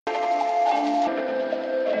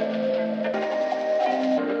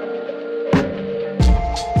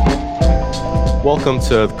Welcome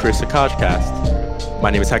to the Chris Akashcast. My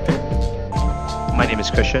name is Hector. My name is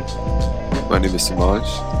Christian. My name is Samaj.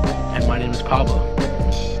 And my name is Pablo.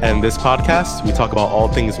 And this podcast, we talk about all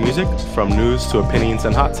things music, from news to opinions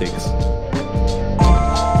and hot takes.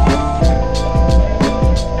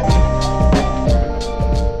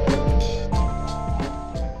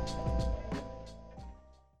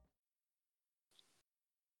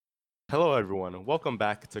 Hello, everyone. Welcome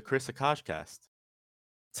back to Chris Akashcast.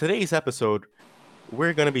 Today's episode,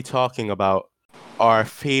 we're going to be talking about our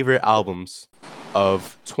favorite albums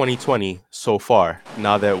of 2020 so far.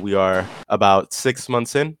 Now that we are about 6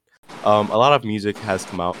 months in, a lot of music has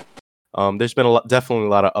come out. There's been definitely a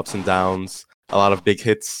lot of ups and downs, a lot of big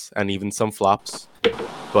hits, and even some flops.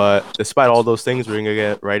 But despite all those things, we're going to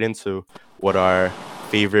get right into what our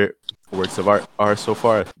favorite works of art are so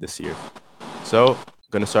far this year. So,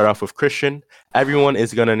 going to start off with Christian. Everyone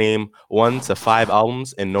is going to name 1 to 5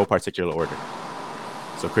 albums in no particular order.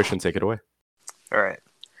 So, Christian, take it away. All right.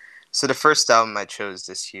 So the first album I chose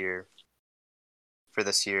this year,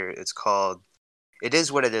 it's called "It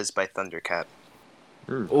Is What It Is" by Thundercat.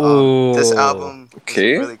 This album is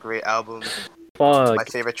a really great album. Fuck. My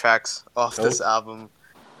favorite tracks off this album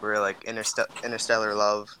were like Interstellar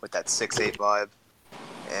Love with that 6/8 vibe,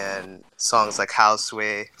 and songs like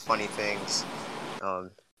Houseway, Funny Things,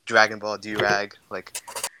 Dragon Ball Durag. Like,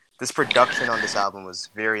 this production on this album was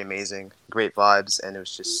very amazing, great vibes, and it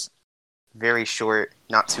was just very short,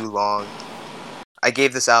 not too long. I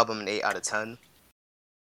gave this album an 8 out of 10.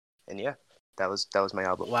 And yeah, that was my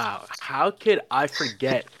album. Wow, how could I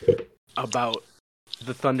forget about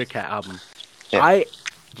the Thundercat album? Yeah. I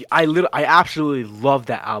absolutely love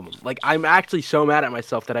that album. Like, I'm actually so mad at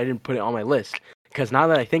myself that I didn't put it on my list, because now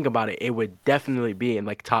that I think about it, it would definitely be in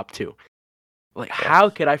like top 2. Like, how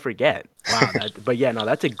could I forget? Wow, but yeah, no,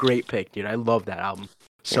 that's a great pick, dude. I love that album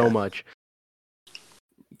so much.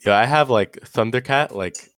 Yeah, I have like Thundercat,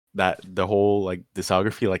 like the whole like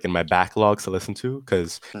discography, like in my backlogs to listen to,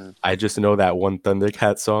 because I just know that one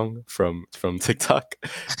Thundercat song from TikTok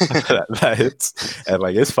that hits, and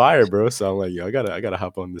like it's fire, bro. So I'm like, yo, I gotta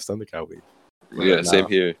hop on this Thundercat wave. Yeah, same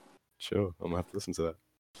here. Sure, I'm gonna have to listen to that.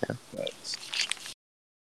 Yeah.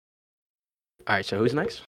 All right, so who's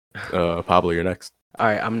next? Pablo, you're next. All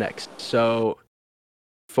right, I'm next. So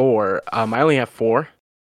 4. I only have 4.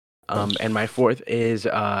 And my 4th is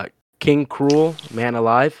King Cruel, Man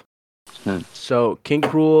Alive. So King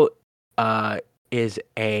Cruel is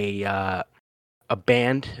a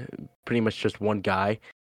band, pretty much just one guy,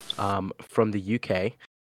 from the UK,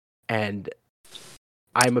 and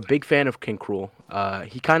I'm a big fan of King Cruel.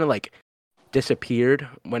 He kind of like disappeared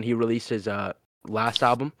when he released his last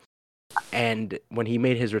album, and when he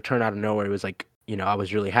made his return out of nowhere, it was like, I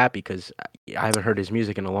was really happy because I haven't heard his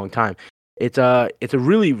music in a long time. It's a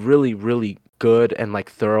really, really, really good and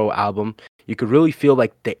like thorough album. You could really feel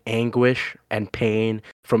like the anguish and pain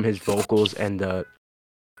from his vocals and the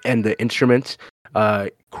instruments.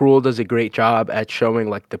 Cruel does a great job at showing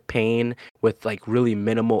like the pain with like really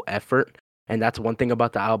minimal effort, and that's one thing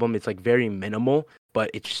about the album. It's like very minimal,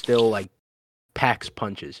 but it still like packs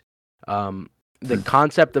punches. The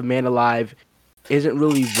concept of Man Alive isn't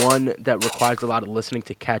really one that requires a lot of listening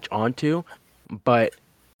to catch on to, but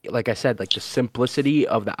like I said, like the simplicity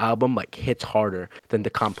of the album like hits harder than the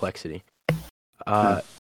complexity.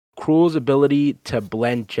 Cruel's ability to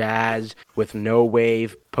blend jazz with no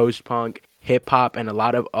wave, post-punk, hip-hop, and a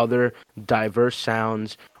lot of other diverse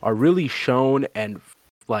sounds are really shown and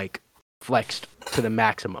like flexed to the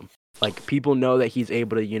maximum. Like, people know that he's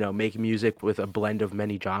able to, make music with a blend of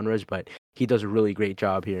many genres, but he does a really great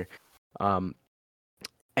job here.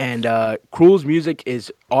 And Cruel's music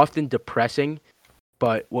is often depressing,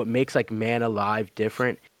 but what makes like Man Alive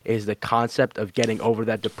different is the concept of getting over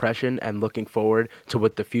that depression and looking forward to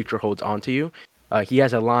what the future holds onto you. He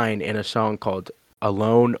has a line in a song called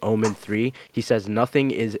Alone, Omen 3. He says,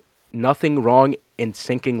 nothing wrong in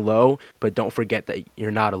sinking low, but don't forget that you're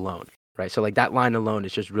not alone. Right. So like that line alone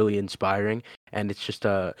is just really inspiring, and it's just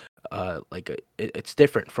it's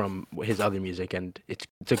different from his other music, and it's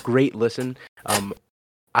a great listen.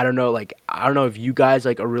 I don't know if you guys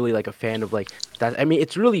like are really like a fan of like that. I mean,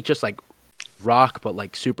 it's really just like rock, but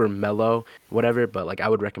like super mellow, whatever. But like I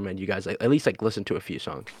would recommend you guys at least like listen to a few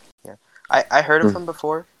songs. Yeah, I heard of him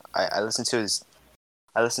before. I listened to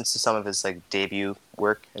some of his like debut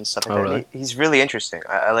work and stuff like that. Really? He's really interesting.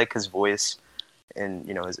 I like his voice, and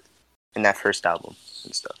in that first album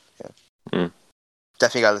and stuff. Yeah,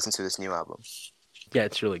 definitely gotta listen to this new album. Yeah,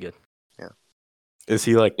 it's really good. Yeah. Is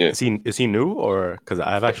he like Yeah. is he new, or because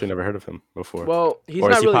I've actually never heard of him before? Well, he's or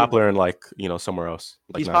not is he really popular in like somewhere else?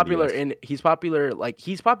 Like he's not in the popular US?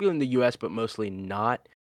 he's popular in the US but mostly not.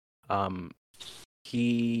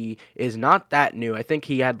 He is not that new. I think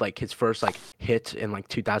he had like his first like hit in like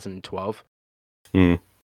 2012. Hmm.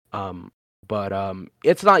 But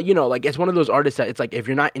it's not, like it's one of those artists that it's like if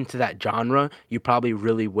you're not into that genre, you probably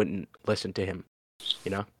really wouldn't listen to him,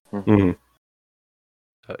 you know? Mhm.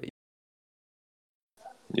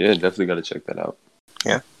 Yeah, definitely got to check that out.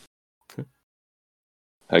 Yeah.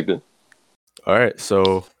 Hector? All right,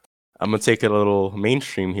 so I'm gonna take it a little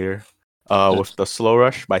mainstream here, with the Slow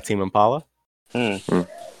Rush by Tame Impala.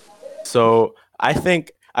 So I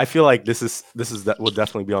feel like that will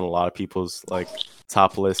definitely be on a lot of people's like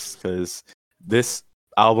top lists because this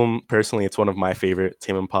album personally, it's one of my favorite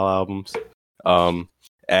Tame Impala albums.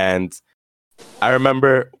 And I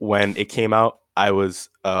remember when it came out, I was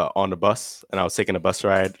on the bus and I was taking a bus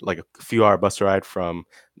ride, like a few hour bus ride from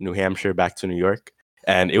New Hampshire back to New York.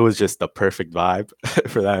 And it was just the perfect vibe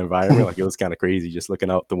for that environment. Like it was kind of crazy just looking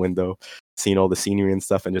out the window, seeing all the scenery and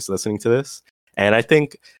stuff and just listening to this. And I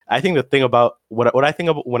think the thing about what I think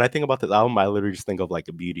about when I think about this album, I literally just think of like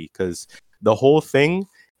a beauty because the whole thing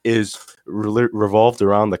is revolved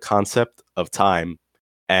around the concept of time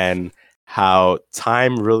and how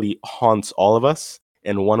time really haunts all of us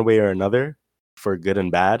in one way or another for good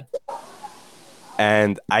and bad.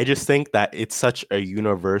 And I just think that it's such a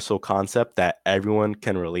universal concept that everyone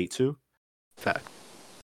can relate to. Fact.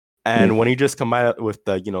 And when you just combine it with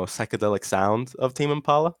the psychedelic sound of Tame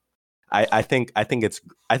Impala, I think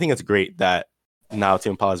it's great that now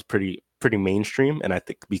Tame Impala is pretty mainstream, and I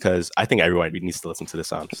think everyone needs to listen to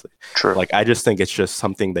this, honestly. True. Like I just think it's just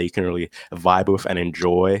something that you can really vibe with and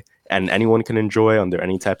enjoy, and anyone can enjoy under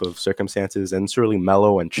any type of circumstances, and it's really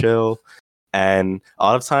mellow and chill. And a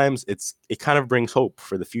lot of times it kind of brings hope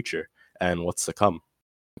for the future and what's to come.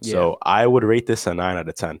 Yeah. So I would rate this a 9 out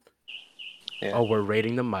of 10. Yeah. Oh, we're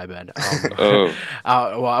rating them. My bad. Oh.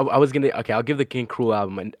 Well, I was gonna. Okay, I'll give the King Cruel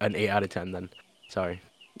album an 8 out of 10. Then, sorry.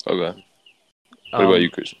 Okay. What about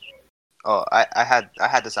you, Christian? Oh, I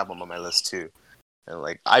had this album on my list too, and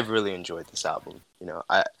like I really enjoyed this album.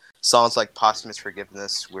 Songs like Posthumous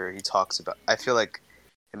Forgiveness, where he talks about. I feel like,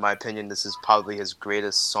 in my opinion, this is probably his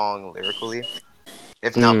greatest song lyrically,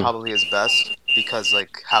 if not probably his best, because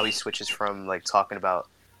like how he switches from like talking about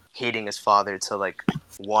hating his father to like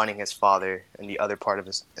wanting his father in the other part of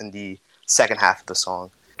in the second half of the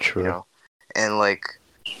song. True. And like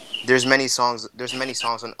there's many songs on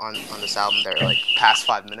this album that are like past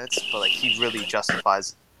 5 minutes, but like he really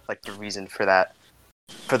justifies like the reason for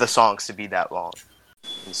the songs to be that long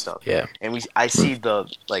and stuff. Yeah. And I see the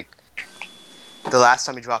last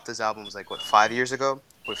time he dropped this album was like 5 years ago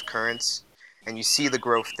with Currents, and you see the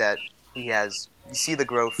growth that he has. You see the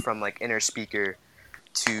growth from like Inner Speaker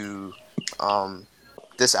to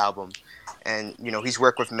this album, and he's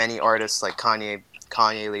worked with many artists like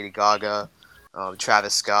Kanye, Lady Gaga,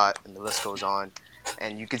 Travis Scott, and the list goes on,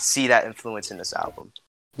 and you could see that influence in this album.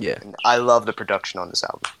 Yeah. And I love the production on this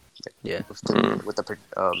album. Yeah. With the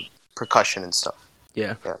percussion and stuff.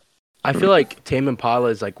 Yeah. Yeah. I feel like Tame Impala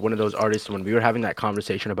is like one of those artists. When we were having that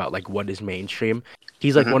conversation about like what is mainstream,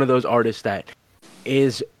 he's like one of those artists that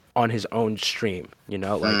is on his own stream,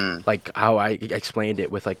 like how I explained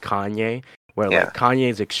it with like Kanye, where like Kanye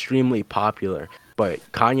is extremely popular, but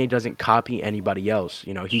Kanye doesn't copy anybody else.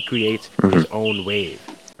 He creates his own wave,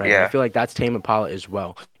 right? Yeah. I feel like that's Tame Impala as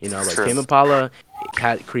well. Like True. Tame Impala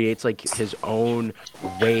creates like his own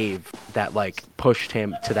wave that like pushed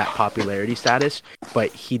him to that popularity status,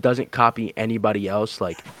 but he doesn't copy anybody else.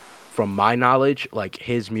 Like from my knowledge, like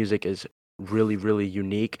his music is really, really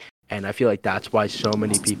unique. And I feel like that's why so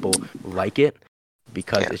many people like it,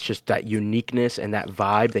 because it's just that uniqueness and that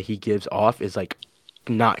vibe that he gives off is like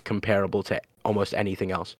not comparable to almost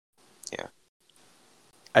anything else. Yeah.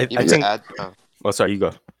 I think. Sorry, you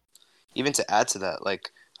go. Even to add to that, like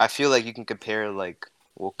I feel like you can compare like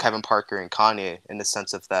Kevin Parker and Kanye in the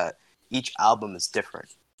sense of that each album is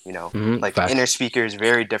different. Like Fact. Inner Speaker is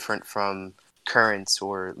very different from Currents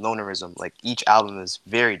or Lonerism. Like each album is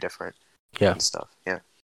very different. Yeah. And stuff. Yeah.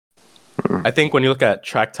 I think when you look at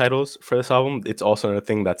track titles for this album, it's also another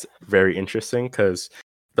thing that's very interesting because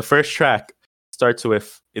the first track starts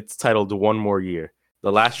with, it's titled One More Year.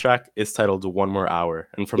 The last track is titled One More Hour.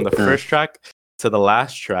 And from the first track to the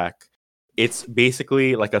last track, it's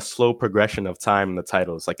basically like a slow progression of time in the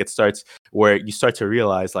titles. Like it starts where you start to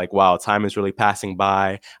realize like, wow, time is really passing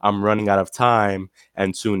by. I'm running out of time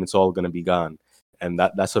and soon it's all going to be gone. And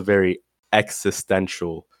that's a very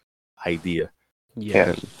existential idea.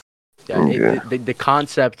 Yeah. Yeah, Okay. the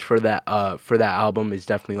concept for that album is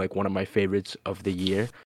definitely like one of my favorites of the year.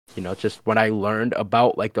 You know, just when I learned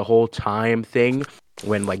about like the whole time thing,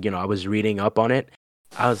 when like I was reading up on it,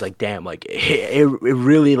 I was like, damn, like it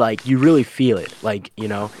really like you really feel it, like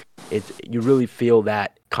it's you really feel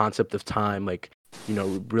that concept of time, like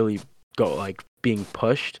really go like being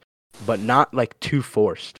pushed, but not like too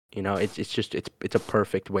forced. It's just it's a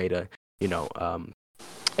perfect way to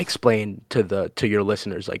explain to your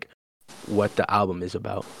listeners like what the album is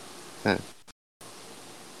about. Hmm.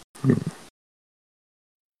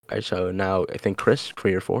 Alright, so now I think Chris,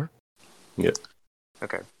 3 or 4. Yeah.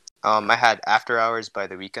 Okay. I had After Hours by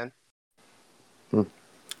The Weeknd.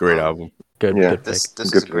 Great album. Good, Yeah. good pick. This Good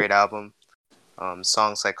is a pick. great album.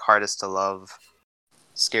 Songs like Hardest to Love,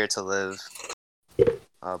 Scared to Live,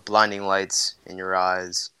 Blinding Lights in Your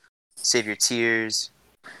Eyes, Save Your Tears.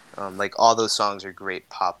 Like all those songs are great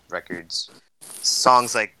pop records.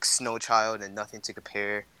 Songs like Snow Child and Nothing to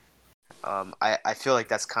Compare. I feel like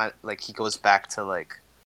that's kind of like he goes back to like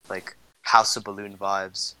House of Balloon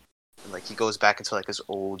vibes. And, like he goes back into like his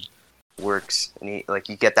old works, and you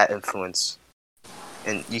get that influence,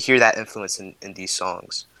 and you hear that influence in these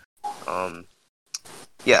songs.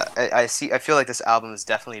 Yeah, I feel like this album is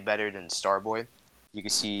definitely better than Starboy. You can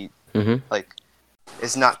see like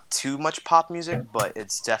it's not too much pop music, but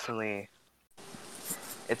it's definitely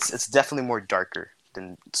more darker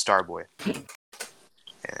than Starboy.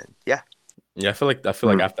 And yeah. Yeah, I feel like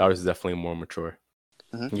After Hours is definitely more mature.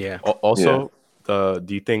 Yeah. Also, do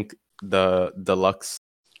you think the deluxe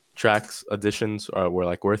tracks additions were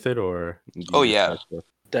like worth it, or? Oh yeah,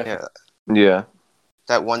 Definitely. Yeah.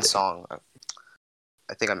 that one song.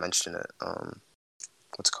 I think I mentioned it.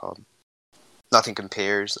 What's it called? Nothing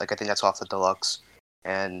Compares. Like I think that's off the deluxe,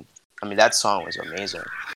 and I mean that song was amazing.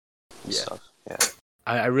 and Yeah. Stuff. Yeah.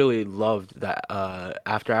 I really loved that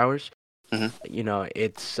After Hours. Mhm.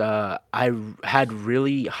 It's I had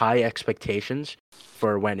really high expectations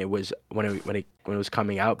for when it was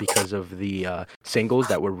coming out because of the singles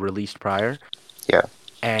that were released prior. Yeah.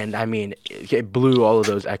 And I mean, it blew all of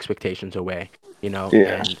those expectations away.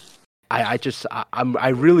 Yeah. And I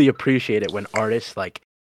really appreciate it when artists like,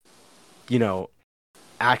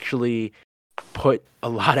 actually put a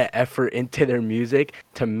lot of effort into their music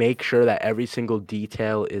to make sure that every single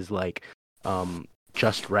detail is like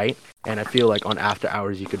just right. And I feel like on After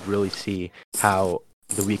Hours you could really see how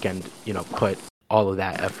The Weeknd put all of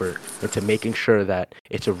that effort into making sure that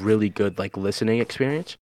it's a really good like listening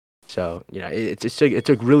experience. So it's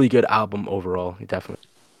a really good album overall, definitely.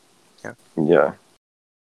 Yeah.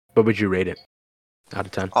 What would you rate it out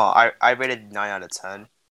of 10? Oh, I rated 9 out of 10.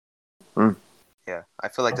 Mm. Yeah, I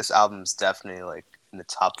feel like this album's definitely like in the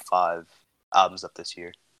top 5 albums of this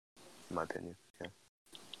year, in my opinion. Yeah.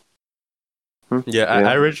 Yeah,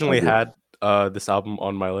 I originally agree. had this album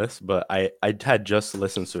on my list, but I had just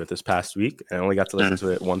listened to it this past week, and I only got to listen to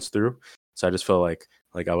it once through. So I just felt like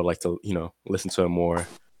I would like to listen to it more,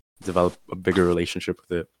 develop a bigger relationship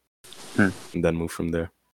with it, and then move from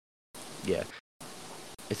there. Yeah,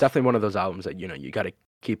 it's definitely one of those albums that you got to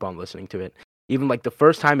keep on listening to it, even like the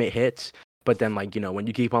first time it hits. But then like when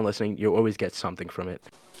you keep on listening, you always get something from it.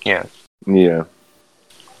 Yeah. Yeah.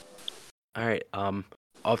 All right,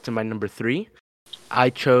 off to my number 3. I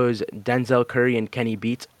chose Denzel Curry and Kenny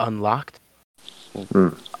Beats, Unlocked.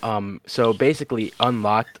 So basically,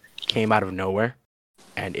 Unlocked came out of nowhere,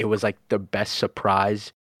 and it was like the best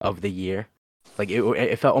surprise of the year. Like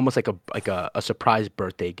it felt almost like a surprise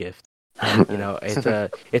birthday gift. It's a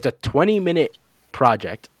 20-minute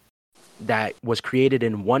project that was created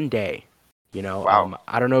in one day. Wow.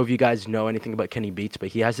 I don't know if you guys know anything about Kenny Beats, but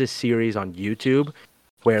he has this series on YouTube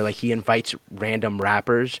where like he invites random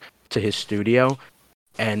rappers to his studio,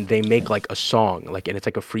 and they make like a song, and it's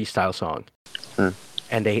like a freestyle song,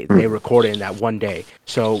 and they record it in that one day.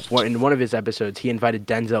 So in one of his episodes, he invited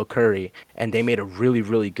Denzel Curry, and they made a really,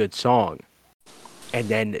 really good song. And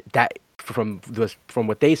then that from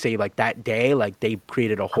what they say, like that day, like they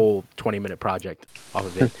created a whole 20-minute project off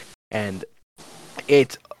of it, and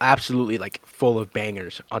it's absolutely like full of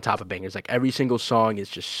bangers on top of bangers. Like every single song is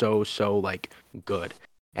just so like good,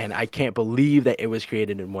 and I can't believe that it was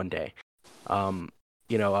created in one day.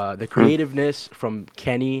 The creativeness from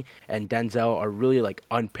Kenny and Denzel are really like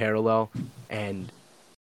unparalleled, and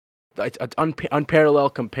it's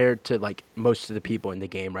unparalleled compared to like most of the people in the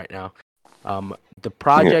game right now. A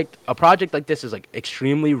project like this is like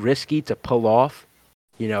extremely risky to pull off,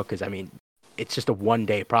 because I mean, it's just a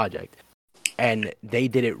one-day project, and they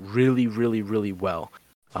did it really, really, really well.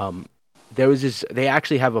 They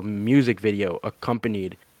actually have a music video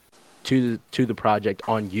accompanied to the project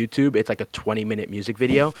on YouTube. It's like a 20-minute music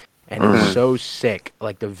video, and it's so sick.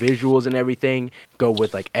 Like the visuals and everything go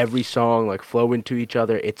with like every song, like flow into each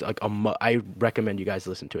other. It's like I recommend you guys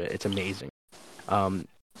listen to it. It's amazing.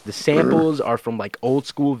 The samples are from like old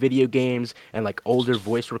school video games and like older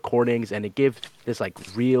voice recordings, and it gives this like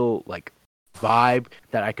real like vibe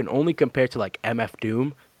that I can only compare to like MF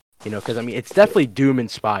Doom, because I mean it's definitely Doom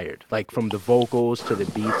inspired, like from the vocals to the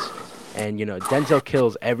beats, and Denzel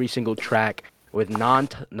kills every single track with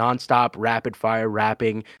non-stop rapid fire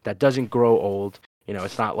rapping that doesn't grow old.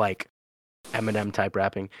 It's not like Eminem type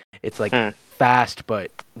rapping. It's like fast but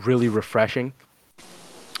really refreshing.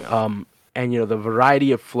 And the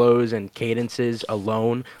variety of flows and cadences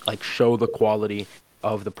alone like show the quality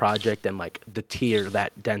of the project and like the tier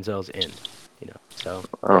that Denzel's in. So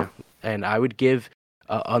yeah. And I would give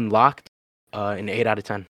Unlocked an 8 out of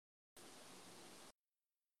 10.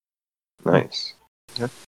 Nice. Yeah.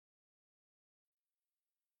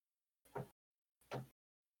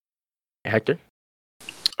 Hector?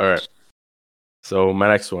 All right. So my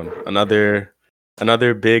next one, another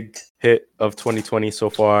big hit of 2020 so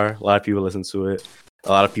far. A lot of people listen to it. A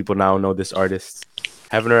lot of people now know this artist.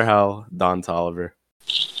 Heaven or Hell, Don Toliver.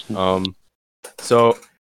 So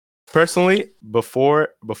personally, before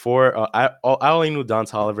I only knew Don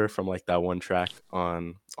Toliver from like that one track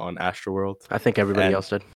on Astroworld. I think everybody else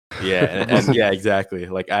did. Yeah, and yeah, exactly.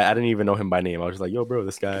 Like I didn't even know him by name. I was just like, yo, bro,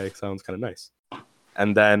 this guy sounds kind of nice.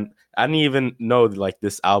 And then I didn't even know like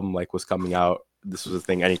this album like was coming out. This was a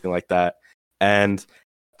thing, anything like that. And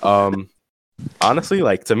honestly,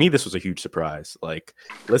 like to me, this was a huge surprise. Like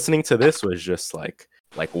listening to this was just like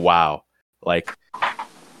wow. Like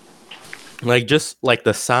just like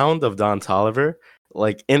the sound of Don Toliver.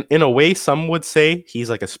 Like in a way, some would say he's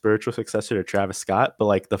like a spiritual successor to Travis Scott, but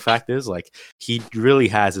like the fact is, like he really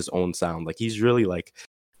has his own sound. Like he's really like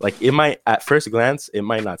it might at first glance it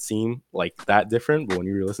might not seem like that different, but when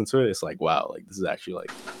you really listen to it, it's like wow, like this is actually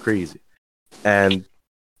like crazy. And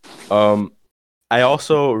I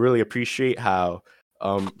also really appreciate how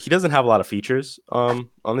he doesn't have a lot of features on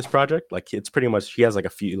this project. Like it's pretty much he has like a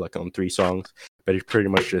few like on 3 songs, but it's pretty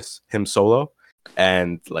much just him solo,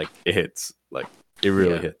 and like it hits, like it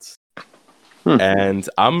really hits. And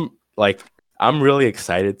I'm really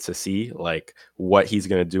excited to see like what he's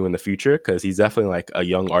gonna do in the future, because he's definitely like a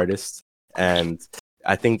young artist, and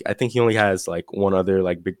I think he only has like one other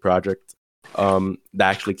like big project that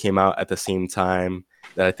actually came out at the same time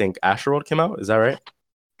that I think Astroworld came out. Is that right?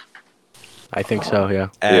 I think so, yeah.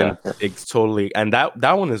 And it's totally, and that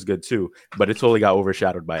one is good too, but it totally got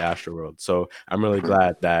overshadowed by Astroworld. So I'm really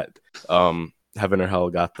glad that Heaven or Hell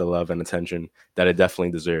got the love and attention that it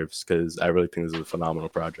definitely deserves, because I really think this is a phenomenal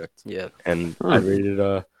project. Yeah. And I rated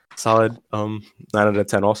a solid 9 out of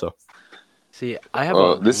 10 also. See, I have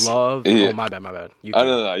love. Yeah. Oh, my bad. You can.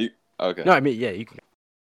 No. Okay. No, I mean, yeah, you can.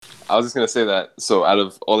 I was just going to say that, so out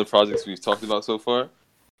of all the projects we've talked about so far,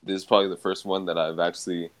 this is probably the first one that I've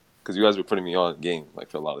actually, because you guys were putting me on game like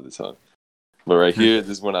for a lot of the time. But right here,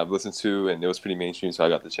 this is one I've listened to, and it was pretty mainstream, so I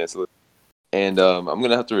got the chance to listen. And I'm going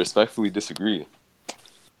to have to respectfully disagree.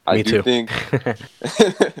 Me too. Think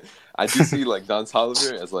I do see like Don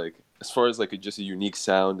Toliver as like, as far as like just a unique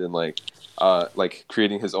sound and like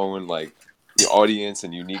creating his own like the audience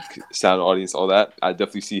and unique sound audience, all that. I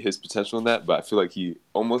definitely see his potential in that, but I feel like he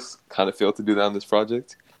almost kind of failed to do that on this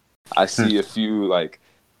project. I see a few like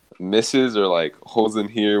misses or like holes in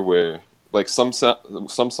here where like some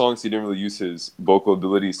songs he didn't really use his vocal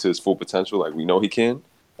abilities to his full potential, like we know he can.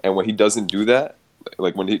 And when he doesn't do that,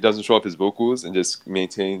 like when he doesn't show up his vocals and just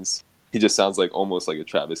maintains, he just sounds like almost like a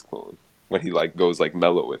Travis clone when he like goes like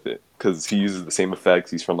mellow with it, because he uses the same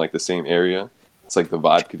effects. He's from like the same area. It's like the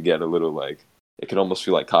vibe could get a little like, it could almost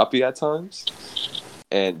feel like copy at times.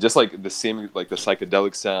 And just like the same, like the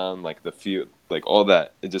psychedelic sound, like the feel, like all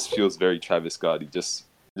that, it just feels very Travis Scott-y. Just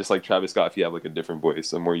like Travis Scott if you have like a different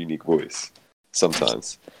voice, a more unique voice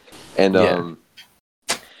sometimes. And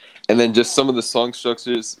and then just some of the song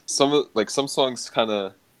structures, some songs kind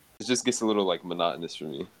of, it just gets a little like monotonous for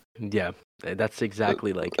me. Yeah, that's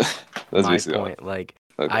exactly like that's my point. Like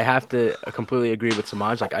okay. I have to completely agree with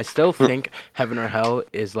Samaj. Like I still think Heaven or Hell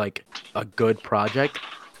is like a good project.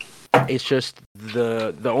 It's just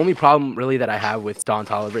the only problem really that I have with Don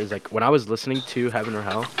Toliver is like when I was listening to Heaven or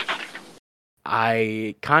Hell,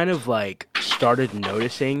 I kind of like started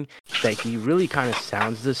noticing that he really kind of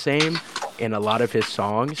sounds the same in a lot of his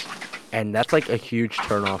songs, and that's like a huge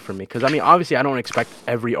turnoff for me, because I mean obviously I don't expect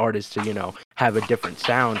every artist to have a different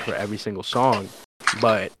sound for every single song,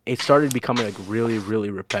 but it started becoming like really, really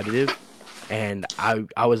repetitive, and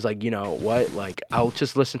I was like, you know what, like I'll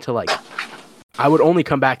just listen to like I would only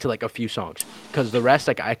come back to like a few songs because the rest,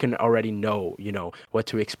 like I can already know, what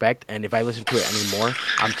to expect. And if I listen to it anymore,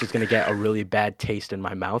 I'm just gonna get a really bad taste in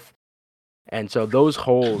my mouth. And so those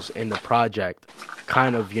holes in the project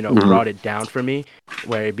kind of, brought it down for me,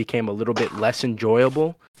 where it became a little bit less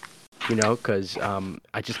enjoyable, because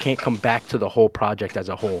I just can't come back to the whole project as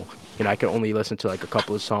a whole. I can only listen to like a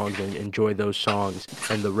couple of songs and enjoy those songs,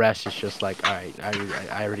 and the rest is just like, all right,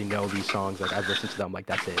 I already know these songs, like I've listened to them, like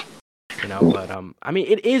that's it. But I mean,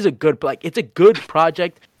 it is a good, it's a good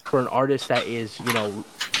project for an artist that is,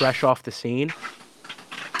 fresh off the scene.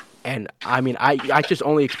 And I mean, I just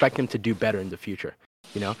only expect him to do better in the future,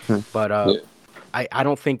 But I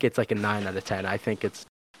don't think it's like a 9 out of 10. I think it's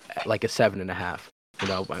like a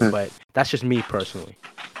 7.5. But that's just me personally.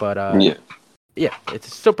 But yeah,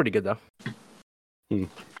 it's still pretty good though.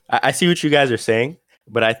 I see what you guys are saying,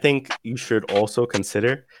 but I think you should also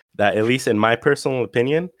consider that, at least in my personal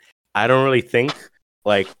opinion, I don't really think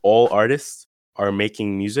like all artists are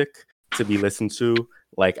making music to be listened to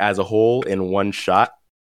like as a whole in one shot.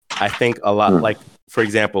 I think a lot, like, for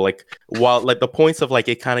example, like, while like the points of like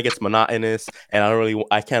it kind of gets monotonous and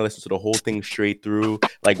I can't listen to the whole thing straight through.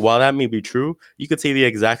 Like, while that may be true, you could say the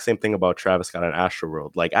exact same thing about Travis Scott and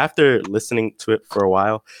Astroworld. Like, after listening to it for a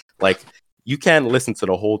while, like, you can't listen to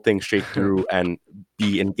the whole thing straight through and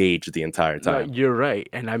be engaged the entire time. No, you're right.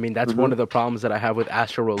 And I mean, that's one of the problems that I have with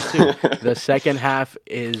Astroworld too. The second half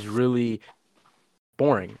is really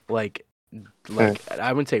boring. Like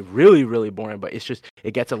I wouldn't say really, really boring, but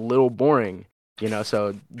it gets a little boring,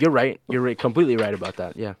 so you're right. You're completely right about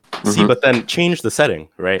that. Yeah. See, but then change the setting,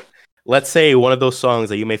 right? Let's say one of those songs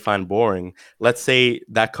that you may find boring, let's say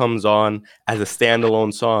that comes on as a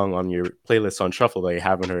standalone song on your playlist on Shuffle that you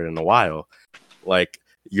haven't heard in a while. Like,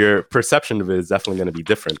 your perception of it is definitely going to be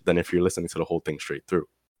different than if you're listening to the whole thing straight through.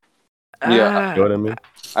 Yeah. You know what I mean?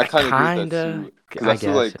 I kind of agree with that too. Because I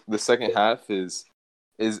feel like the second half is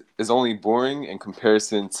only boring in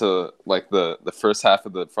comparison to like the first half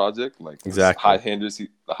of the project, like exactly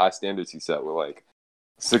the high standards he set with like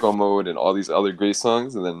Sicko Mode and all these other great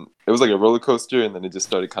songs, and then it was like a roller coaster, and then it just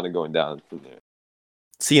started kind of going down from there.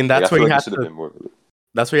 See, and that's where you have to.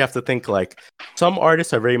 That's where you have to think, like, some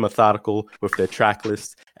artists are very methodical with their track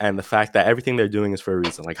list and the fact that everything they're doing is for a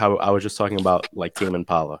reason. Like how I was just talking about, like, Tame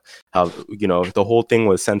Impala, how, the whole thing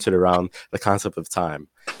was centered around the concept of time.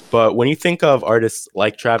 But when you think of artists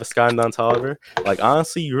like Travis Scott and Don Toliver, like,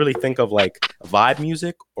 honestly, you really think of, like, vibe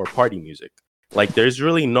music or party music. Like, there's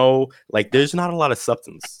really there's not a lot of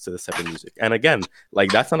substance to this type of music. And again, like,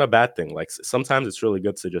 that's not a bad thing. Like, sometimes it's really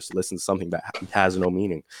good to just listen to something that has no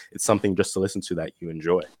meaning. It's something just to listen to that you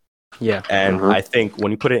enjoy. Yeah. And I think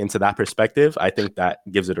when you put it into that perspective, I think that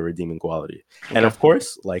gives it a redeeming quality. Okay. And of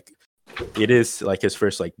course, like, it is like his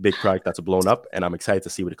first like big project that's blown up, and I'm excited to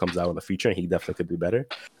see what it comes out in the future. And he definitely could do better,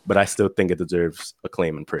 but I still think it deserves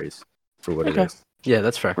acclaim and praise for what it is. Yeah,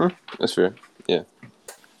 that's fair. That's fair. Yeah.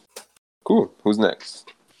 Cool. Who's next?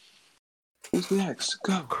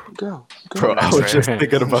 Go. Bro, I was just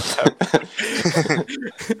thinking about that.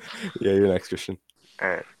 Yeah, you're next, Christian.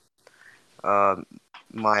 All right.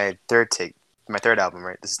 My third album,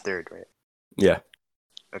 right? This is third, right? Yeah.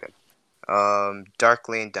 Okay. Dark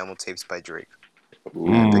Lane demo tapes by Drake. I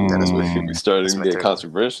think that is we starting to get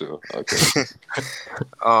controversial. Okay.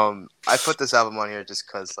 I put this album on here just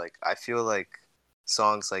because, like, I feel like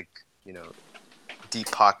songs like, Deep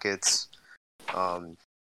Pockets,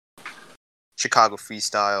 Chicago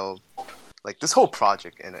Freestyle, like this whole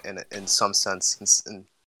project in some sense,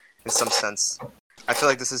 I feel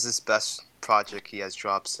like this is his best project he has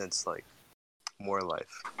dropped since like More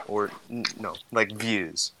Life, or no, like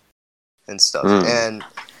Views and stuff. And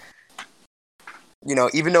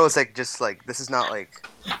even though it's like just like this is not like,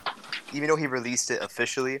 even though he released it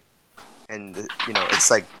officially, and it's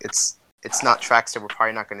like it's not tracks that we're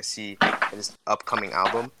probably not going to see in his upcoming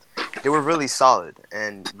album. They were really solid,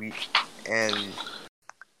 and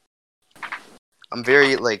I'm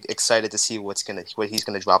very like excited to see what he's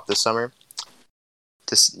gonna drop this summer.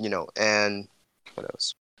 And what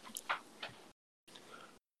else?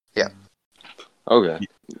 Yeah. Okay.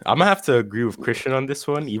 I'm gonna have to agree with Christian on this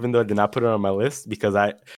one, even though I did not put it on my list, because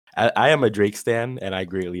I am a Drake stan and I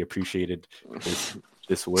greatly appreciated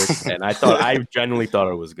this work, and I genuinely thought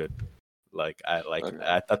it was good.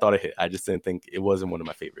 I thought it hit. I just didn't think it wasn't one of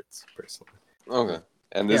my favorites personally. Okay.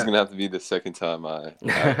 And this is gonna have to be the second time I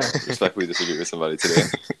respectfully disagree with somebody today,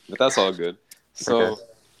 but that's all good. So,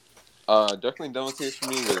 Dark Lane demo tapes for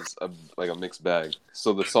me was a mixed bag.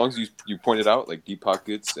 So the songs you pointed out, like Deep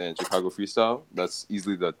Pockets and Chicago Freestyle, that's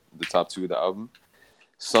easily the top two of the album.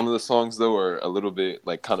 Some of the songs though are a little bit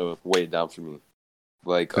like kind of weighed down for me.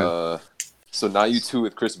 Like So Now You Too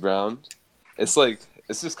with Chris Brown. It's like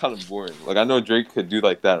it's just kind of boring. Like I know Drake could do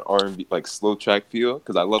like that R&B like slow track feel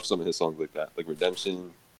because I love some of his songs like that, like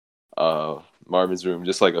Redemption, Marvin's Room,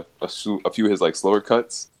 just like a few of his like slower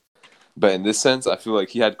cuts. But in this sense, I feel like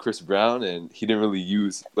he had Chris Brown and he didn't really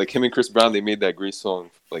use like him and Chris Brown. They made that great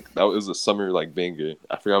song like that was a summer like banger.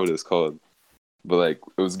 I forgot what it was called, but like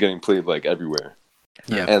it was getting played like everywhere.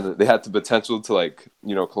 Yeah. And they had the potential to like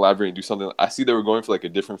collaborate and do something. I see they were going for like a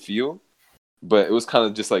different feel, but it was kind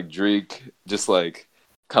of just like Drake, just like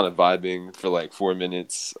kind of vibing for like 4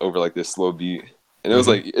 minutes over like this slow beat, and it was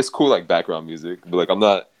like it's cool like background music, but like I'm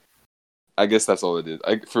not. I guess that's all it is.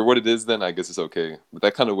 For what it is, then I guess it's okay. But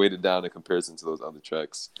that kind of weighted down in comparison to those other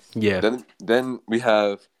tracks. Yeah. Then we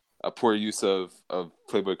have a poor use of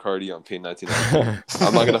Playboi Carti on Pain 1992.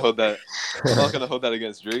 I'm not gonna hold that. I'm not gonna hold that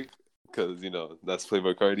against Drake because that's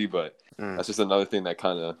Playboi Carti, but that's just another thing that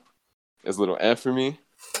kind of is a little for me.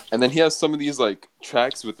 And then he has some of these like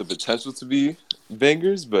tracks with the potential to be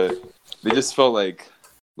bangers, but they just felt like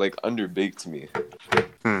underbaked to me.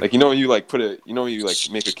 Like when you like when you like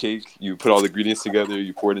make a cake, you put all the ingredients together,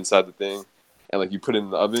 you pour it inside the thing, and like you put it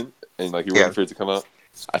in the oven, and like you're waiting for it to come out.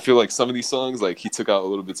 I feel like some of these songs like he took out a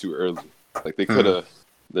little bit too early. Like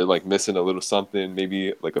they're like missing a little something,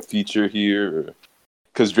 maybe like a feature here, or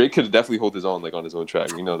because Drake could definitely hold his own like on his own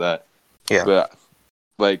track, we know that. Yeah. But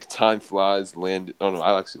like Time Flies, Landed. Oh no,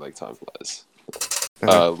 I actually like Time Flies.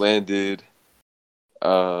 Landed.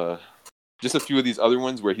 Just a few of these other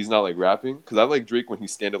ones where he's not like rapping, because I like Drake when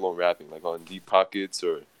he's standalone rapping, like on Deep Pockets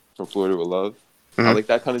or From Florida with Love. I like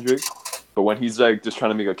that kind of Drake. But when he's like just trying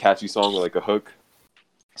to make a catchy song with like a hook,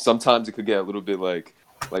 sometimes it could get a little bit like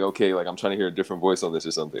okay, like I'm trying to hear a different voice on this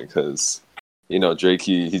or something, because Drake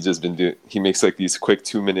he's just been he makes like these quick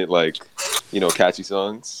 2-minute like catchy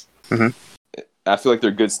songs. I feel like they're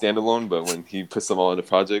good standalone, but when he puts them all in a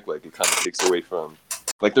project, like it kind of takes away from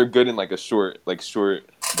like they're good in like short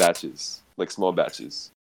batches. Like small batches.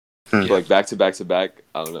 But like back to back to back,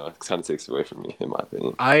 I don't know. It kind of takes away from me, in my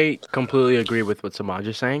opinion. I completely agree with what Samaj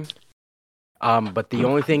is saying. But the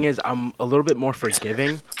only thing is, I'm a little bit more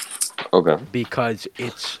forgiving. Okay. Because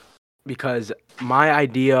my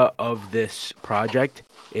idea of this project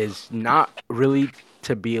is not really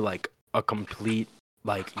to be like a complete,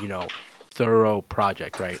 like thorough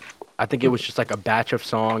project, right? I think it was just like a batch of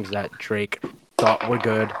songs that Drake thought were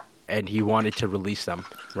good, and he wanted to release them,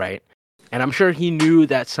 right? And I'm sure he knew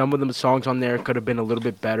that some of the songs on there could have been a little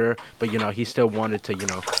bit better, but he still wanted to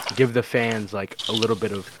give the fans like a little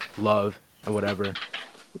bit of love and whatever.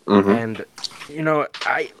 And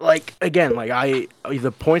I like again like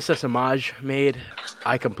the points that Samaj made,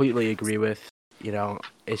 I completely agree with.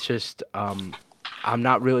 It's just I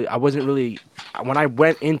wasn't really when I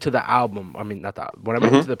went into the album. I mean, not that when I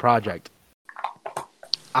went into the project,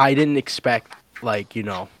 I didn't expect like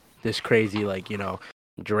this crazy like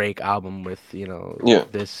Drake album with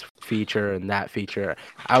this feature and that feature.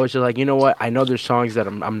 I was just like, you know what? I know there's songs that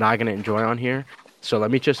I'm not gonna enjoy on here, so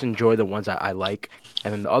let me just enjoy the ones that I like,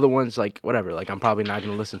 and then the other ones like whatever, like I'm probably not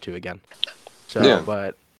gonna listen to again. So,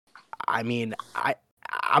 but I mean,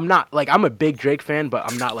 I'm not like I'm a big Drake fan, but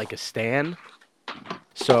I'm not like a stan.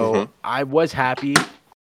 So I was happy,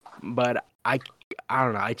 but I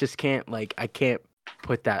don't know. I just can't I can't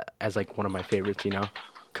put that as like one of my favorites,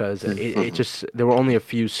 because it just there were only a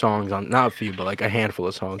few songs not a few, but like a handful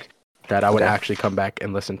of songs that I would actually come back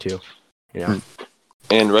and listen to.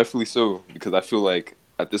 And rightfully so, because I feel like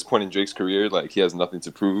at this point in Drake's career, like he has nothing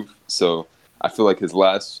to prove. So I feel like his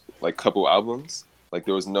last like couple albums, like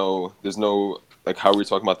there's no like how we were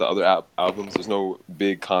talking about the other albums. There's no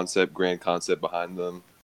big grand concept behind them.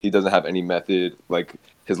 He doesn't have any method. Like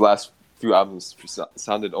his last few albums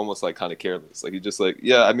sounded almost like kind of careless. Like he just like,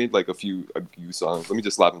 yeah, I made like a few songs. Let me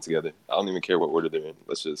just slap them together. I don't even care what order they're in.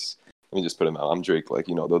 Let me just put them out. I'm Drake. Like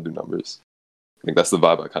they'll do numbers. I think that's the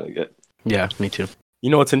vibe I kind of get. Yeah, me too.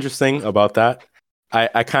 What's interesting about that?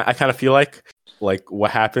 I kind of feel like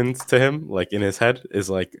what happened to him like in his head is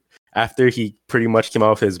like after he pretty much came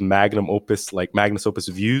out with his magnus opus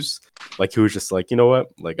views, like he was just like, you know what,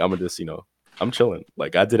 like I'm gonna just I'm chilling.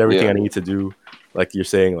 Like I did everything I need to do. Like you're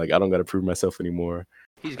saying, like I don't gotta prove myself anymore.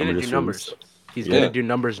 He's gonna do numbers. He's gonna do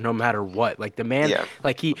numbers no matter what. Like the man,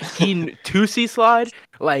 like he 2C Slide,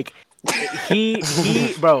 like he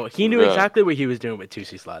knew exactly what he was doing with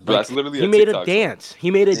 2C Slide. Like, that's literally he made a dance.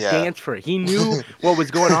 He made a dance for it. He knew what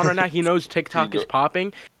was going on right now. He knows TikTok is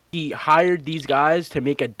popping. He hired these guys to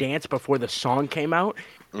make a dance before the song came out.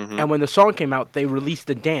 And when the song came out, they released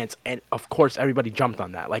the dance, and of course, everybody jumped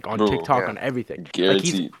on that, like on TikTok, on everything.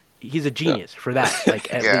 Guaranteed. he's a genius for that.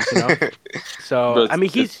 Like at Yeah. least, you know. So But I mean,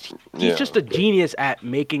 he's yeah. just a genius at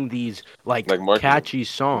making these like marketing catchy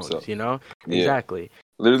songs. himself. You know. Yeah. Exactly.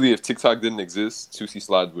 Literally, if TikTok didn't exist, Sushi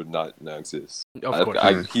Slide would not now exist. Of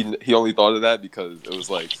course. He only thought of that because it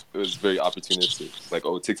was very opportunistic. Like,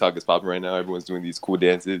 oh, TikTok is popping right now. Everyone's doing these cool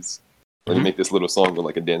dances. Let me make this little song with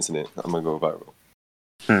like a dance in it. I'm gonna go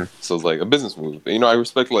viral. So it's like a business move. And, I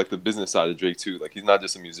respect like the business side of Drake too. Like he's not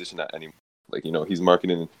just a musician anymore. Like he's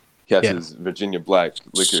marketing. He has his Virginia Black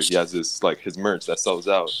liquor. He has this like his merch that sells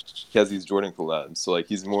out. He has these Jordan collabs. So like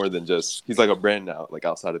he's more than just he's like a brand now. Like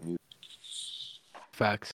outside of music.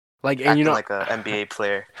 Facts. Like, and Acting like a NBA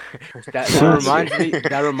player. that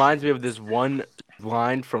reminds me of this one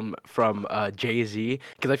line from Jay-Z,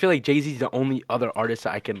 because I feel like Jay-Z's the only other artist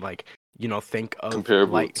that I can like think of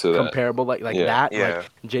Comparable like to that. comparable like Yeah. that. Yeah. Like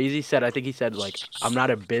Jay-Z said, I think he said like, I'm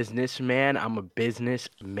not a businessman, I'm a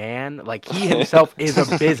businessman. Like he himself is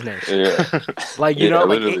a business. Yeah. Like Yeah, like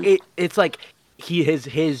literally. it's like his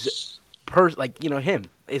like him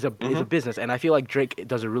is a business, and I feel like Drake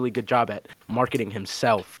does a really good job at marketing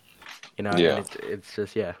himself. And Yeah. it's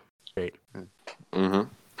just great. Mm-hmm.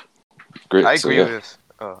 Great. I So, agree yeah. with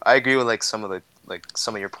I agree with like some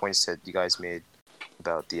of your points that you guys made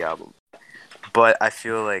about the album. But I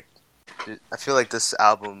feel like this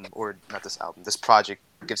album, or not this album, this project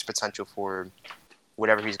gives potential for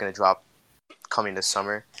whatever he's gonna drop coming this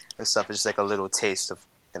summer and stuff. It's just like a little taste of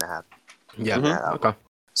what's gonna happen. Yeah. in that album. Okay.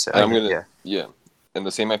 So And I'm gonna yeah. And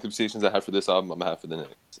the same expectations I have for this album, I'm gonna have for the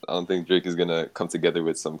next. I don't think Drake is gonna come together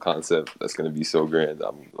with some concept that's gonna be so grand.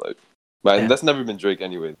 I'm like, but Yeah. that's never been Drake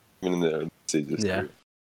anyway. Even in the stages. Yeah.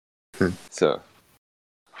 So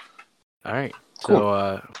All right. Cool.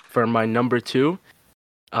 So for my number 2,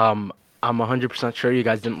 I'm 100% sure you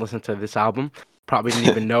guys didn't listen to this album. Probably didn't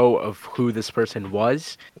even know of who this person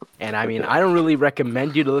was. And I mean, I don't really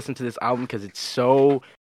recommend you to listen to this album because it's so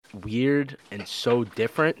weird and so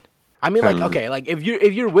different. I mean, like, okay, like if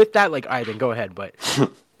you're with that, like, all right, then go ahead. But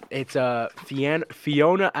it's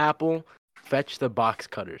Fiona Apple, Fetch the Box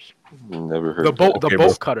Cutters. never heard The of that.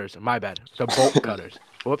 bolt cutters. My bad. The bolt cutters.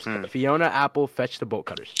 Whoops. Fiona Apple, Fetch the Bolt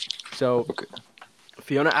Cutters. So, Okay.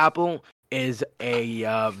 Fiona Apple is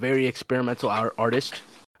a very experimental artist.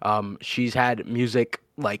 She's had music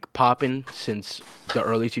like popping since the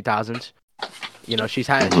early 2000s. She's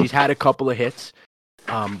had a couple of hits.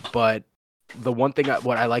 But the one thing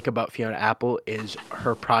what I like about Fiona Apple is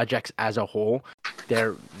her projects as a whole.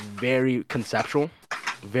 They're very conceptual.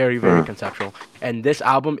 Very, very conceptual. And this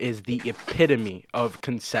album is the epitome of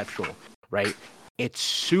conceptual, right? It's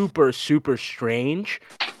super, super strange,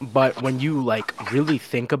 but when you like really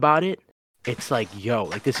think about it, it's like, yo,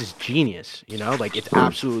 like this is genius, like it's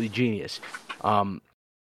absolutely genius.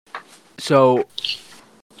 So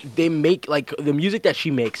they make like the music that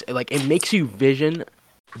she makes, like it makes you vision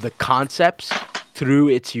the concepts through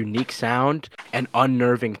its unique sound and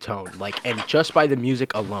unnerving tone, like, and just by the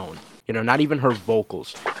music alone, not even her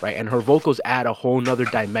vocals, right? And her vocals add a whole nother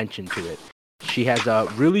dimension to it. She has a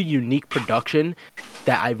really unique production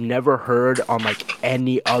that I've never heard on like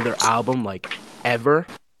any other album, like ever.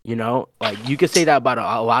 Like you could say that about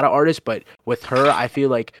a lot of artists, but with her, I feel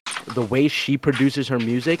like the way she produces her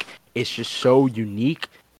music is just so unique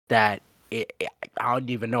that I don't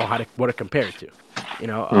even know what to compare it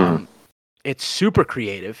to. It's super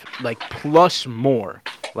creative, like plus more.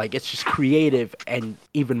 Like it's just creative and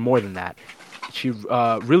even more than that. She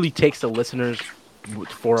really takes the listeners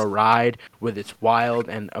for a ride with its wild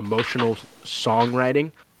and emotional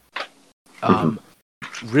songwriting.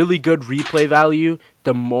 Really good replay value.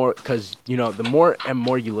 The more, because the more and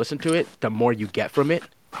more you listen to it, the more you get from it.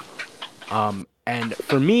 And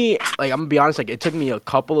for me, like I'm gonna be honest, like it took me a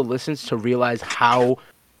couple of listens to realize how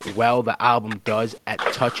well the album does at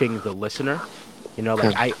touching the listener.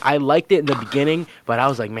 I liked it in the beginning, but I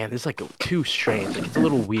was like, man, this is like too strange. Like it's a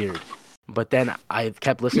little weird. But then I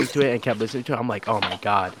kept listening to it. I'm like, oh my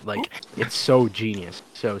god, like it's so genius,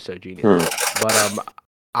 so genius. But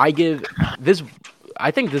I give this. I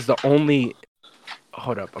think this is the only.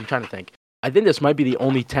 Hold up, I'm trying to think. I think this might be the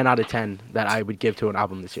only 10 out of 10 that I would give to an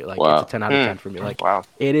album this year. Like Wow. it's a 10 out of 10 for me. Like Wow.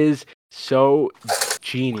 it is so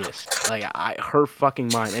genius. Like her fucking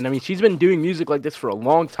mind. And I mean, she's been doing music like this for a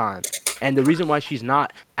long time. And the reason why she's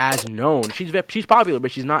not as known, she's popular,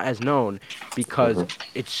 but she's not as known because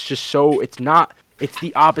it's just so, it's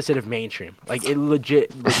the opposite of mainstream. Like it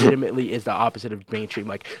legitimately is the opposite of mainstream.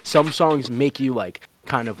 Like some songs make you like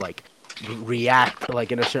kind of like react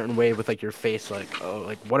like in a certain way with like your face, like, oh,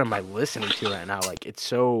 like what am I listening to right now? Like it's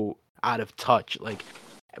so out of touch. Like,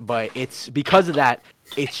 but it's because of that,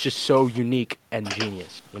 it's just so unique and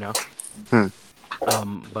genius,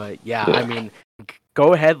 But yeah, I mean,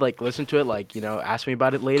 go ahead, like listen to it, like ask me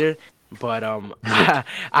about it later. But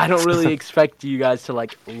I don't really expect you guys to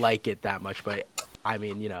like it that much. But I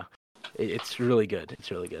mean, it's really good.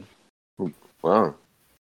 It's really good. Wow.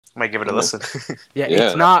 Might give it a listen. Yeah, Yeah.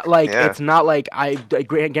 it's not like Yeah. I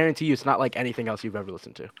guarantee you, it's not like anything else you've ever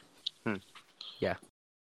listened to.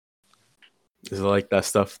 Is it like that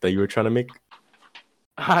stuff that you were trying to make?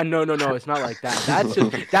 No, it's not like that. That's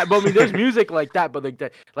just that. But I mean, there's music like that, but like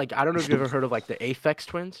that, like I don't know if you ever heard of like the Aphex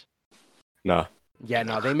Twins. Nah. Yeah,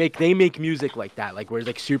 no, they make music like that, like where it's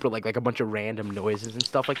like super like a bunch of random noises and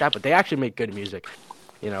stuff like that. But they actually make good music,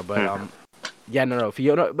 But yeah, no,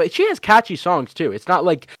 Fiona, but she has catchy songs too. It's not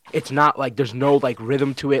like there's no like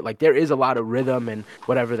rhythm to it. Like there is a lot of rhythm and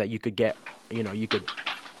whatever that you could get, you could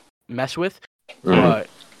mess with, but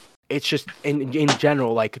it's just in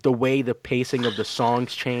general like the way the pacing of the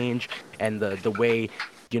songs change and the way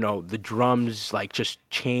the drums like just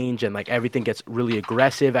change and like everything gets really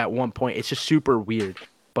aggressive at one point. It's just super weird,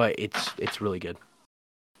 but it's really good.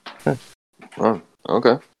 Oh,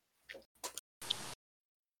 okay.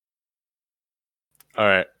 All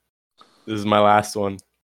right. This is my last one.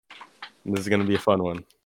 This is gonna be a fun one.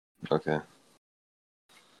 Okay.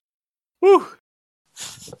 Woo!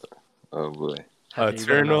 Oh boy.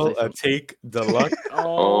 Eternal Take Deluxe.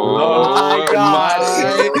 Oh my god!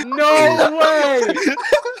 No way!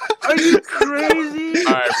 Are you crazy?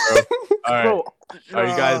 All right, bro. All right. Bro, Are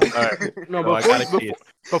you guys? All right. No, Oh, I gotta see it.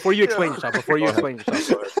 before you explain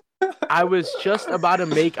yourself, I was just about to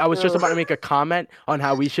make a comment on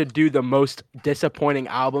how we should do the most disappointing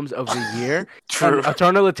albums of the year. True. And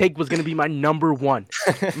Eternal Take was gonna be my number one.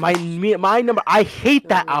 My number. I hate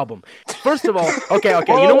that album. First of all, okay.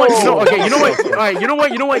 You know what? All right. You know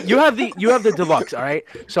what? You have the deluxe. All right.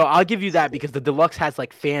 So I'll give you that because the deluxe has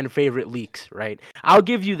like fan favorite leaks. Right. I'll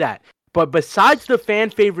give you that. But besides the fan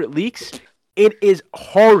favorite leaks, it is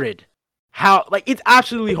horrid. It's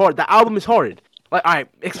absolutely horrid. The album is horrid. Like, all right,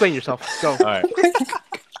 explain yourself. Go. All right.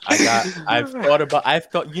 I've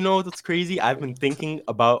thought, you know what's crazy? I've been thinking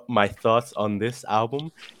about my thoughts on this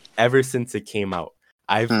album ever since it came out.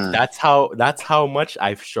 That's how much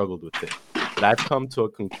I've struggled with it. But I've come to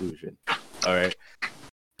a conclusion. All right.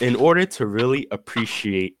 In order to really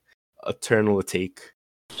appreciate Eternal Take,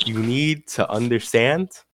 you need to understand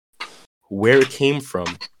where it came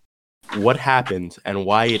from, what happened, and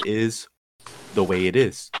why it is the way it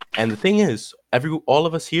is. And the thing is, all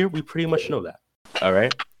of us here, we pretty much know that. All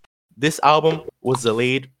right. This album was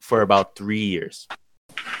delayed for about 3 years.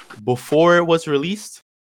 Before it was released,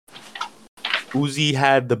 Uzi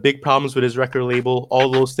had the big problems with his record label, all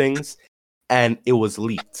those things, and it was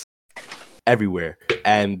leaked everywhere.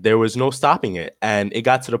 And there was no stopping it. And it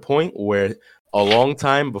got to the point where a long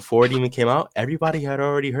time before it even came out, everybody had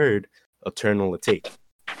already heard Eternal Take.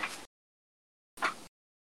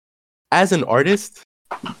 As an artist,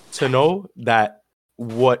 to know that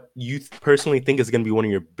what you personally think is going to be one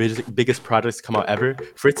of your biggest projects to come out ever,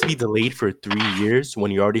 for it to be delayed for 3 years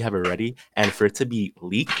when you already have it ready, and for it to be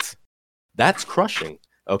leaked, that's crushing,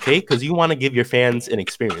 okay? Because you want to give your fans an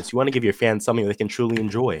experience. You want to give your fans something they can truly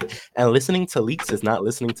enjoy. And listening to leaks is not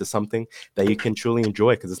listening to something that you can truly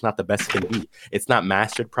enjoy because it's not the best it can be. It's not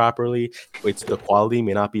mastered properly. The quality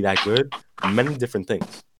may not be that good. Many different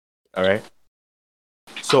things, all right?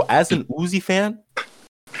 So as an Uzi fan,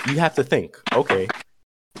 you have to think, okay,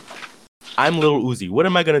 I'm Lil Uzi. What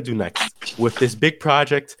am I going to do next with this big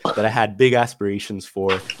project that I had big aspirations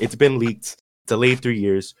for? It's been leaked, delayed 3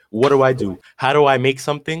 years. What do I do? How do I make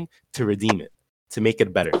something to redeem it, to make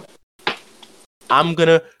it better? I'm going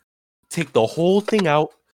to take the whole thing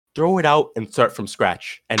out, throw it out, and start from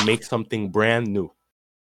scratch and make something brand new.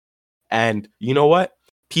 And you know what?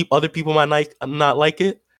 Other people might not like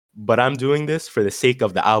it, but I'm doing this for the sake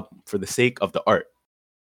of the album, for the sake of the art.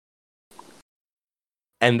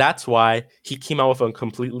 And that's why he came out with a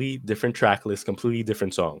completely different track list, completely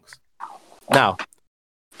different songs. Now,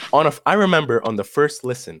 I remember on the first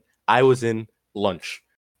listen, I was in lunch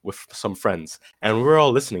with some friends, and we were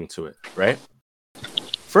all listening to it, right?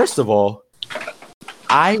 First of all,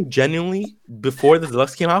 I genuinely, before the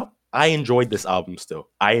deluxe came out, I enjoyed this album still.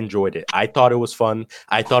 I enjoyed it. I thought it was fun.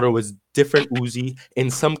 I thought it was different Uzi.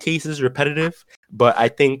 In some cases, repetitive, but I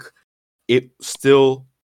think it still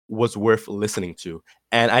was worth listening to.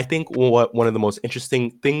 And I think what one of the most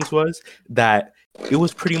interesting things was that it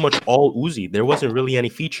was pretty much all Uzi. There wasn't really any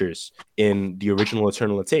features in the original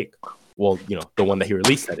Eternal Take. Well, the one that he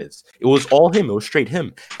released, that is. It was all him. It was straight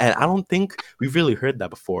him. And I don't think we've really heard that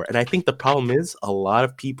before. And I think the problem is a lot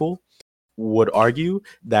of people would argue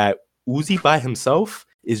that Uzi by himself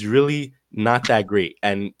is really not that great.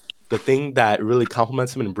 And the thing that really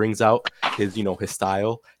complements him and brings out his, his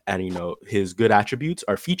style and, his good attributes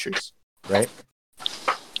are features, right?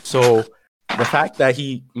 So the fact that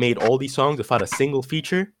he made all these songs without a single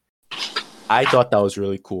feature, I thought that was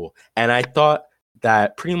really cool. And I thought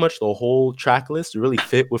that pretty much the whole track list really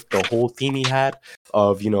fit with the whole theme he had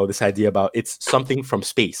of, this idea about it's something from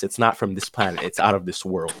space. It's not from this planet. It's out of this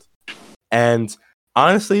world. And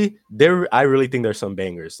honestly, I really think there's some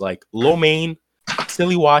bangers like Lo Mein,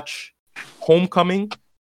 Silly Watch, Homecoming,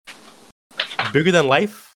 Bigger Than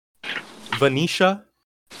Life, Venetia,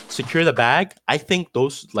 Secure the Bag. I think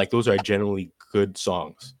those are generally good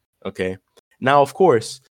songs. Okay. Now, of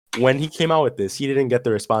course, when he came out with this, he didn't get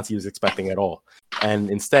the response he was expecting at all. And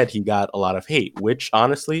instead, he got a lot of hate, which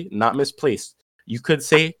honestly, not misplaced. You could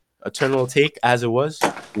say Eternal Take, as it was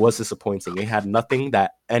disappointing. It had nothing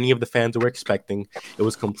that any of the fans were expecting. It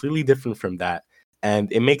was completely different from that.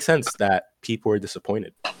 And it makes sense that people were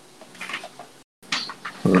disappointed.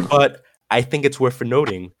 But I think it's worth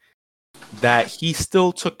noting that he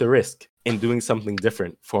still took the risk in doing something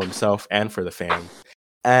different for himself and for the fan.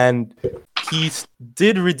 And he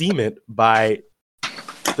did redeem it by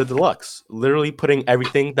the deluxe, literally putting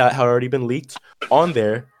everything that had already been leaked on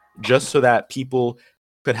there just so that people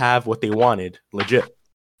could have what they wanted, legit,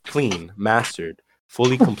 clean, mastered,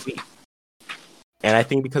 fully complete. And I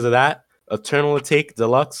think because of that, Eternal Take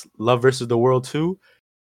Deluxe, Love vs. the World 2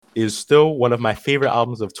 is still one of my favorite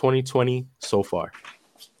albums of 2020 so far.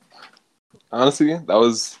 Honestly, that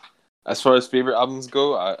was, as far as favorite albums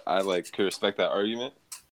go, I could respect that argument.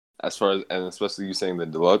 As far as, and especially you saying the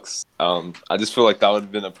deluxe, I just feel like that would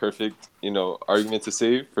have been a perfect, argument to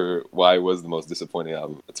say for why it was the most disappointing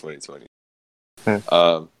album of 2020.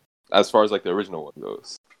 As far as the original one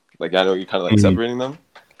goes, I know you're kind of separating them,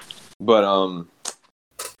 but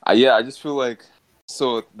I just feel like,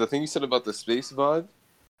 so the thing you said about the space vibe,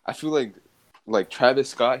 I feel like Travis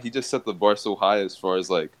Scott, he just set the bar so high as far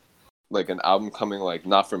as an album coming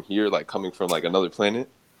not from here, coming from another planet.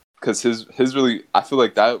 Because his really, I feel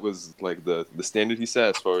like that was the standard he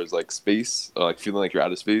set as far as space, feeling like you're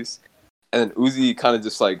out of space, and then Uzi kind of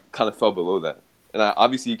just kind of fell below that. And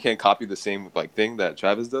obviously you can't copy the same thing that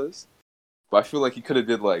Travis does, but I feel like he could have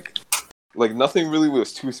did nothing really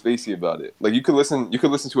was too spacey about it. You could listen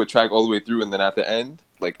to a track all the way through, and then at the end,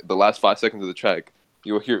 the last 5 seconds of the track,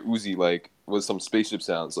 you'll hear Uzi with some spaceship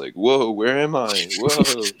sounds whoa, where am I?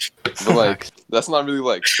 Whoa. But that's not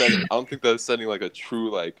really setting. I don't think that's setting a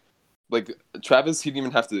true Travis, he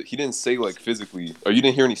didn't say physically, or you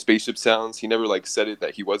didn't hear any spaceship sounds. He never said it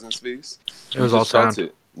that he was in space. It was all sound.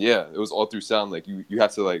 It. Yeah, it was all through sound. You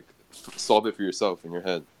have to solve it for yourself in your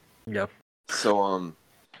head. Yeah. So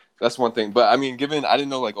that's one thing. But I mean, given I didn't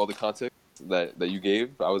know all the context that you gave,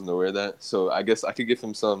 I wasn't aware of that. So I guess I could give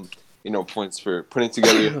him some points for putting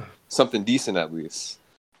together something decent at least.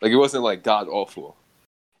 It wasn't god awful.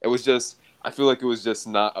 It was just, I feel like it was just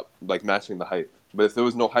not matching the hype. But if there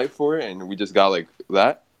was no hype for it and we just got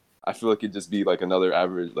that, I feel like it'd just be another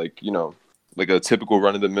average, a typical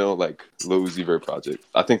run-of-the-mill Lil Uzi Vert project.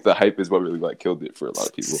 I think the hype is what really killed it for a lot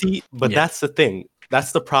of people. See, but that's the thing.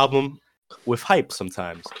 That's the problem with hype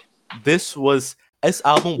sometimes. This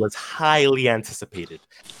album was highly anticipated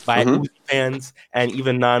by Uzi fans and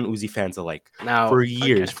even non-Uzi fans alike for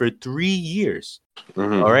years, for 3 years.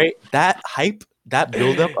 Mm-hmm. All right? That hype, that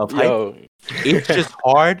buildup of hype, it's just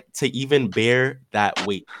hard to even bear that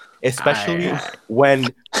weight, especially when,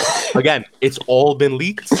 again, it's all been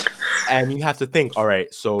leaked, and you have to think, all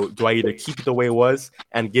right, so do I either keep it the way it was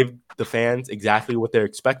and give the fans exactly what they're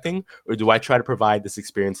expecting, or do I try to provide this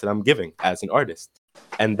experience that I'm giving as an artist?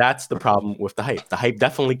 And that's the problem with the hype. The hype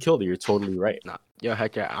definitely killed it. You're totally right. Nah. Yo,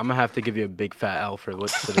 heck yeah, I'm gonna have to give you a big fat L for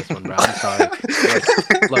this one, bro. I'm sorry.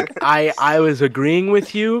 Look, I was agreeing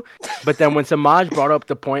with you, but then when Samaj brought up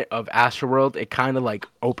the point of Astroworld, it kind of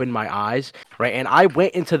opened my eyes, right? And I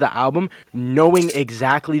went into the album knowing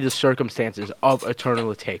exactly the circumstances of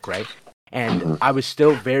Eternal Take, right? And I was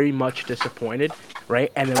still very much disappointed,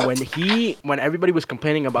 right? And then when everybody was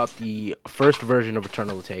complaining about the first version of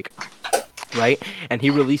Eternal Take, right? And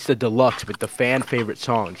he released the deluxe with the fan favorite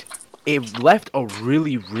songs. It left a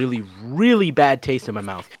really, really, really bad taste in my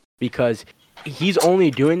mouth because he's only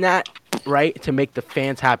doing that, right, to make the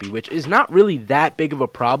fans happy, which is not really that big of a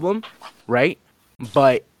problem, right?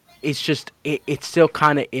 But it's just, it still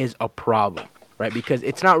kind of is a problem, right? Because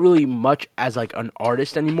it's not really much as an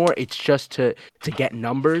artist anymore. It's just to get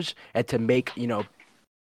numbers and to make,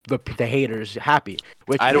 the haters happy.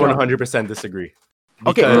 Which I don't 100% disagree.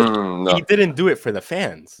 Okay. Because No. he didn't do it for the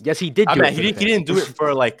fans. Yes, he did. I Do mean, it he didn't do it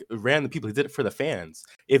for like random people. He did it for the fans.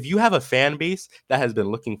 If you have a fan base that has been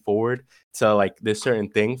looking forward to like this certain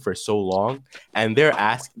thing for so long, and they're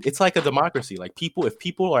asking, it's like a democracy. Like if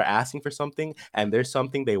people are asking for something and there's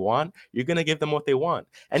something they want, you're gonna give them what they want.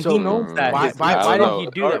 And he So knows that. why his why, lead why don't didn't he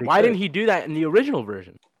song do was that? already Why good. didn't he do that in the original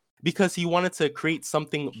version? Because he wanted to create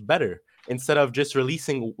something better instead of just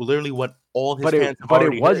releasing literally what all his But fans have it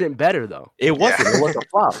already heard. wasn't better though. It wasn't. It was a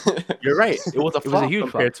flop. You're right. It was a It was a flop huge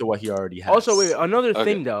compared flop. to what he already has. Also, wait, another Okay.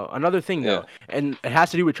 thing though, Yeah. and it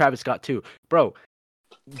has to do with Travis Scott too, bro.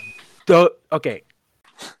 The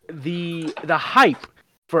hype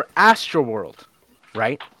for Astroworld,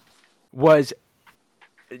 right, was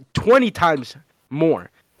 20 times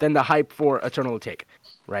more than the hype for Eternal Take,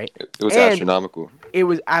 right? It was And astronomical. It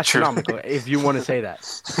was astronomical, if you want to say that,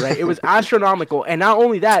 right? It was astronomical, and not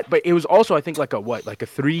only that, but it was also, I think, like a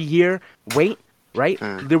 3-year wait, right?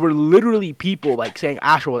 There were literally people like saying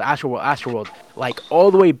Astroworld, like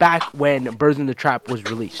all the way back when Birds in the Trap was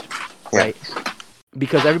released, right?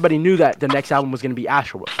 Because everybody knew that the next album was going to be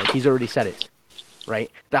Astroworld. Like he's already said it, right?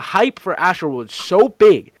 The hype for Astroworld was so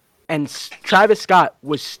big, and Travis Scott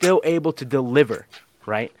was still able to deliver,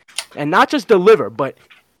 right? And not just deliver, but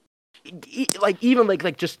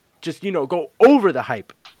just go over the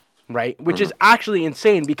hype, right? Which is actually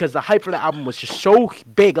insane because the hype for the album was just so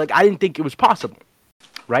big. Like I didn't think it was possible,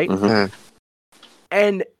 right?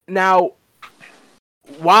 And now,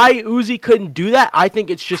 why Uzi couldn't do that? I think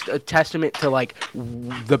it's just a testament to like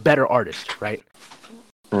the better artist, right?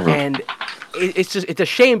 And it's a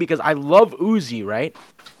shame because I love Uzi, right?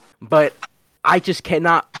 But I just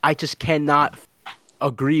cannot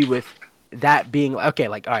agree with that being okay.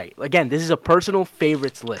 Like, all right, again, this is a personal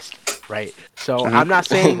favorites list, right? So I'm not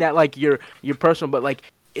saying that like you're personal, but like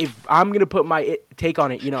if I'm gonna put my take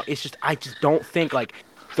on it, it's just I just don't think like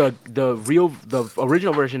the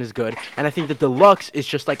original version is good, and I think the deluxe is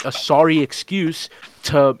just like a sorry excuse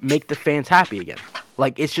to make the fans happy again.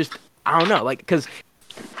 Like it's just I don't know, like because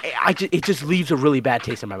it just leaves a really bad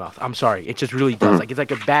taste in my mouth. I'm sorry, it just really does. Like it's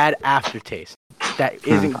like a bad aftertaste that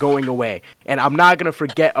isn't going away, and I'm not gonna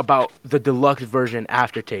forget about the deluxe version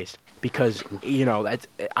aftertaste because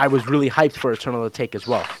I was really hyped for Eternal Take as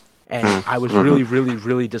well. And I was really, really,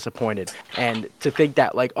 really disappointed. And to think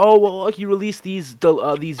that, like, oh well, look, you released these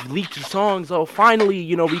leaked songs. Oh,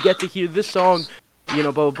 finally, we get to hear this song,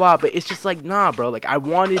 blah blah blah. But it's just like, nah, bro. Like, I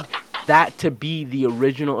wanted that to be the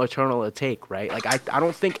original Eternal Take, right? Like, I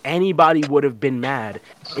don't think anybody would have been mad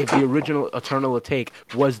if the original Eternal Take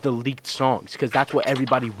was the leaked songs, because that's what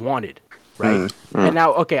everybody wanted. Right. And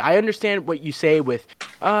now, okay, I understand what you say with,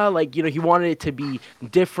 he wanted it to be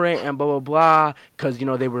different and blah, blah, blah, because,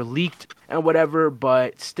 they were leaked and whatever.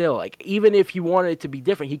 But still, like, even if he wanted it to be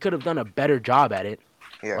different, he could have done a better job at it.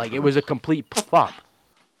 Yeah. Like, it was a complete flop.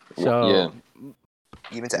 So,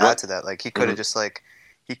 even to add to that, like, he could have just, like,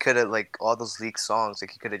 all those leaked songs, like,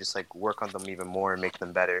 he could have just, like, work on them even more and make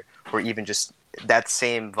them better. Or even just that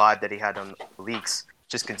same vibe that he had on leaks,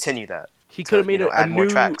 just continue that. He could have made a more new.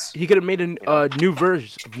 tracks. He could have made a new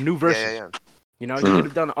verse. New verses. Yeah. He could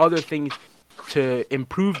have done other things to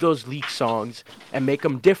improve those leaked songs and make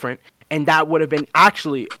them different, and that would have been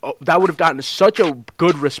that would have gotten such a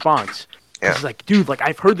good response. Yeah. It's like, dude, like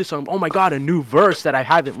I've heard this song. Oh my god, a new verse that I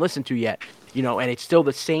haven't listened to yet. And it's still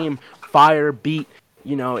the same fire beat.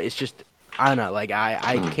 It's just I don't know. Like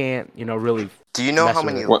I can't really. Do you know how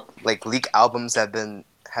mess many with like leak albums have been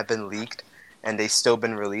leaked? And they still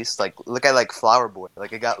been released. Like look at like Flower Boy.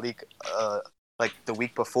 Like it got leaked like the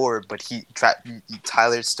week before, but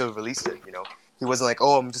Tyler still released it. He wasn't like,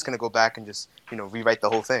 oh, I'm just gonna go back and just rewrite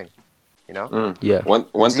the whole thing. Yeah. One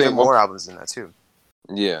There's thing even more albums than that too.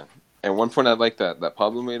 Yeah, and one point I like that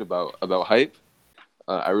Pablo made about hype.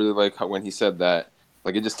 I really like how when he said that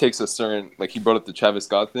like it just takes a certain like he brought up the Travis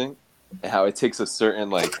Scott thing and how it takes a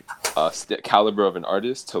certain like caliber of an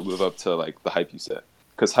artist to live up to like the hype you said.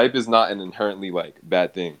 Because hype is not an inherently like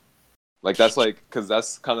bad thing, like that's like because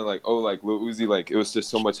that's kind of like like Lil Uzi like it was just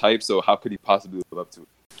so much hype, so how could he possibly live up to it?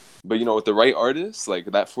 But with the right artists, like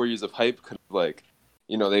that 4 years of hype could like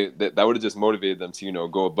they that would have just motivated them to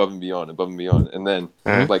go above and beyond, and then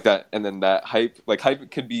like that, and then that hype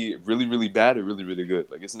could be really really bad or really really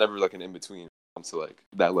good. Like it's never like an in between when it comes to like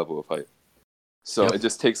that level of hype. So it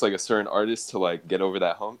just takes like a certain artist to like get over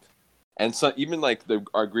that hump. And so even like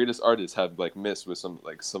our greatest artists have like missed with some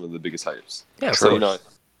of the biggest hypes. Yeah,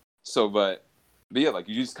 so but yeah, like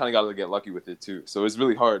you just kind of gotta get lucky with it too. So it's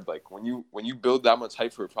really hard. Like when you build that much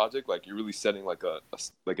hype for a project, like you're really setting like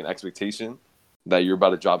an expectation that you're about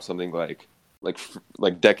to drop something like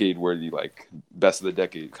decade worthy, like best of the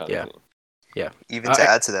decade kind of thing. Yeah. Even to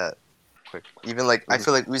add to that, even like I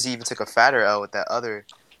feel like Uzi even took a fatter L with that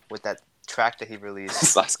track that he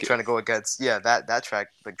released, trying to go against that track,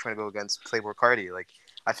 like trying to go against Playboi Carti. Like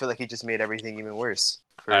I feel like he just made everything even worse.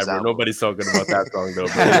 All right, bro. Nobody's talking about that song though.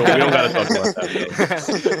 Bro. We don't gotta talk about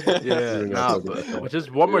that. Yeah, but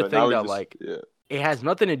just one more thing though, like it has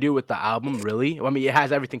nothing to do with the album, really. I mean, it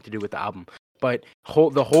has everything to do with the album, but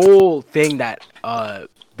the whole thing that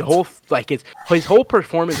the whole like his whole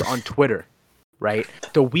performance on Twitter, right?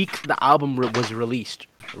 The week the album was released,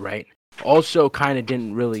 right? Also kind of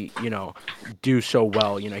didn't really, do so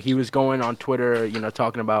well. He was going on Twitter,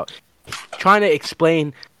 talking about trying to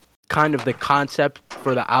explain kind of the concept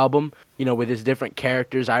for the album, with his different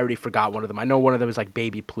characters. I already forgot one of them. I know one of them is like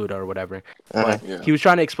Baby Pluto or whatever. But he was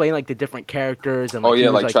trying to explain like the different characters and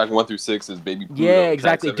like track 1 through 6 is Baby Pluto. Yeah,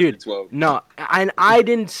 exactly, dude. No, and I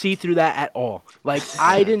didn't see through that at all. Like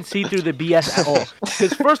I didn't see through the BS at all.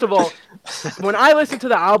 Because first of all, when I listen to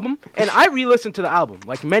the album, and I re-listened to the album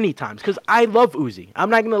like many times, because I love Uzi.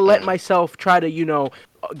 I'm not gonna let myself try to,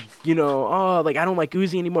 like I don't like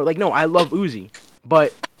Uzi anymore. Like no, I love Uzi,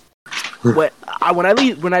 but when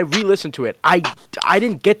I re-listened to it, I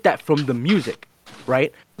didn't get that from the music,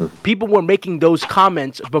 right? People were making those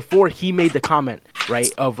comments before he made the comment,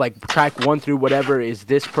 right? Of like track 1 through whatever is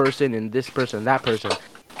this person and this person and that person.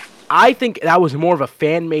 I think that was more of a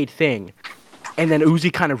fan-made thing, and then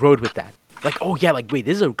Uzi kind of rode with that. Like, oh yeah, like wait,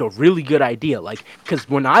 this is a really good idea. Like, because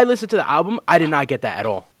when I listened to the album, I did not get that at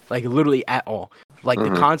all. Like literally at all. Like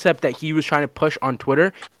the concept that he was trying to push on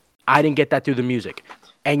Twitter, I didn't get that through the music.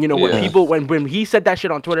 And when people when he said that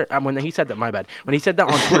shit on Twitter, when he said that, my bad. When he said that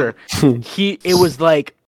on Twitter, it was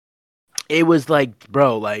like,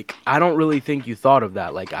 bro, like I don't really think you thought of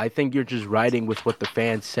that. Like I think you're just writing with what the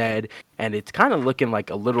fans said, and it's kind of looking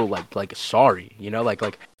like a little like sorry,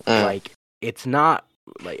 like it's not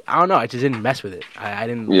like I don't know. I just didn't mess with it. I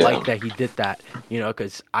didn't like that he did that,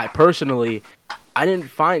 because I personally. I didn't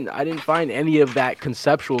find any of that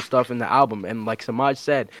conceptual stuff in the album, and like Samaj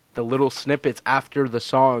said, the little snippets after the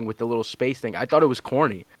song with the little space thing, I thought it was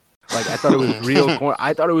corny. Like I thought it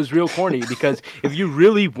was real corny because if you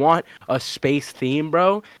really want a space theme,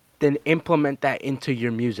 bro, then implement that into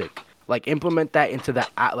your music. Like implement that into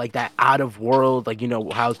that out of world, like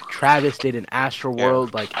how Travis did in Astro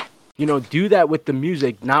World, like. Do that with the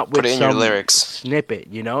music, not with some lyrics snippet.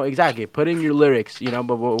 Exactly. Put in your lyrics.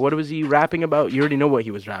 But what was he rapping about? You already know what he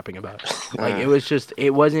was rapping about. Like it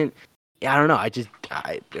wasn't. I don't know.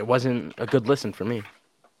 It wasn't a good listen for me.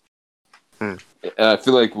 And I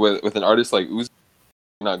feel like with an artist like Uzi,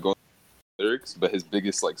 not going lyrics, but his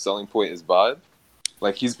biggest like selling point is vibe.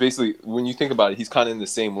 Like he's basically, when you think about it, he's kind of in the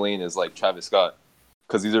same lane as like Travis Scott,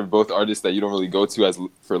 because these are both artists that you don't really go to as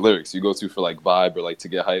for lyrics. You go to for like vibe or like to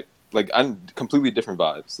get hype. Like I'm completely different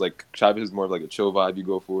vibes. Like Travis is more of like a chill vibe you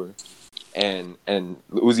go for, and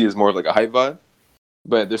Uzi is more of like a hype vibe,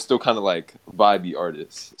 but they're still kind of like vibey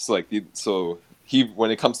artists. So he when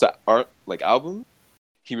it comes to art like album,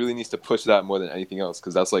 he really needs to push that more than anything else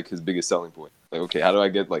because that's like his biggest selling point. Like okay, how do I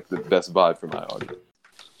get like the best vibe for my audience?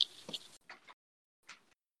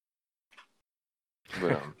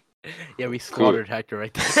 But, yeah, we slaughtered Hector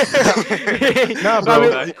right there. Nah,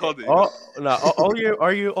 bro. He called it.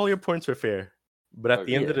 All your points are fair, but at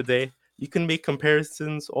the end of the day, you can make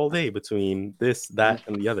comparisons all day between this, that,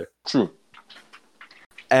 and the other. True.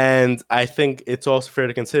 And I think it's also fair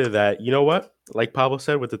to consider that, you know what? Like Pablo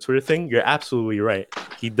said with the Twitter thing, you're absolutely right.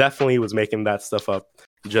 He definitely was making that stuff up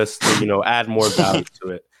just to, add more value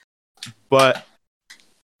to it. But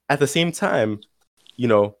at the same time,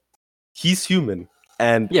 he's human.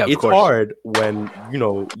 And it's hard when,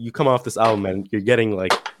 you come off this album and you're getting,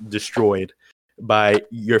 like, destroyed by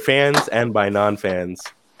your fans and by non-fans.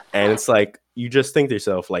 And it's like, you just think to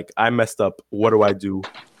yourself, like, I messed up. What do I do?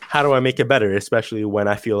 How do I make it better? Especially when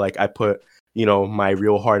I feel like I put, my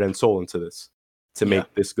real heart and soul into this to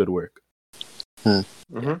make this good work. No,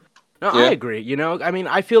 I agree. I mean,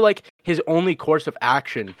 I feel like his only course of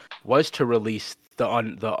action was to release the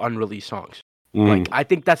unreleased songs. Like, I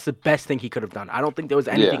think that's the best thing he could have done. I don't think there was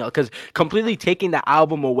anything else, because completely taking the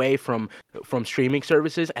album away from streaming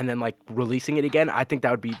services and then like releasing it again, I think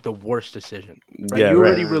that would be the worst decision. Right? You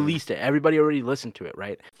already released it. Everybody already listened to it,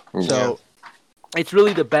 right? So it's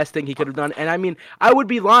really the best thing he could have done. And I mean, I would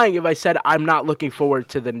be lying if I said I'm not looking forward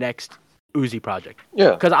to the next Uzi project.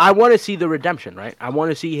 Yeah. Because I want to see the redemption, right? I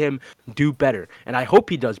want to see him do better. And I hope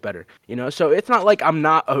he does better. So it's not like I'm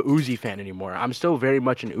not a Uzi fan anymore. I'm still very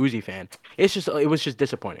much an Uzi fan. It was just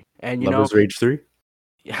disappointing. And Love is Rage 3?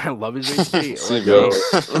 Yeah, Love is Rage 3.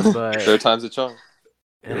 But third time's a charm.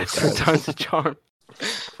 Third time's a charm.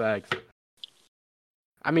 Facts.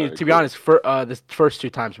 I mean, Alright, to be cool. honest, the first 2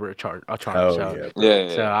 times were a charm. Oh So, yeah, bro.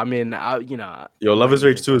 Yeah. so I mean, you know. Yo, Love Is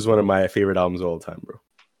whatever. Rage 2 is one of my favorite albums of all time, bro.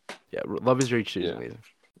 Yeah, Love Is Rage 2 is Yeah. amazing.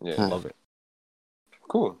 Yeah. Love it.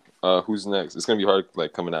 Cool. Who's next? It's gonna be hard,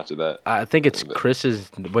 like coming after that. I think it's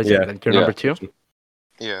Chris's. Was Yeah. it like your Yeah. number 2? Yeah.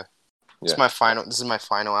 Yeah. This is my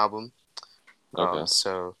final album. Okay.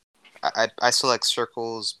 So I select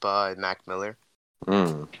Circles by Mac Miller.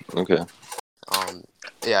 Okay.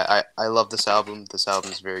 Yeah, I love this album. This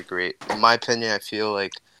album is very great. In my opinion, I feel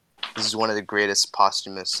like this is one of the greatest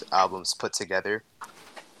posthumous albums put together.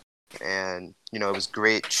 And, you know, it was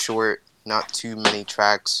great, short, not too many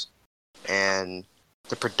tracks. And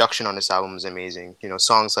the production on this album is amazing. You know,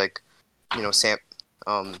 songs like, you know,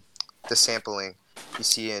 the sampling you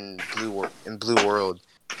see in Blue World.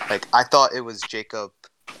 Like, I thought it was Jacob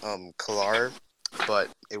Collar, but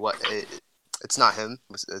it's not him.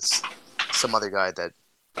 It's some other guy that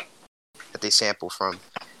they sample from.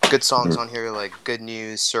 Good songs on here like Good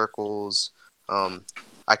News, Circles,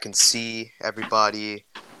 I Can See Everybody,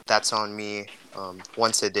 That's On Me,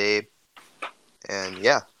 Once a Day. And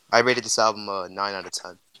yeah, I rated this album a 9 out of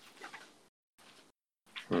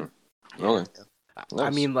 10. Okay. I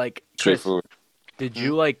Nice. mean, like, Chris, Straightforward. did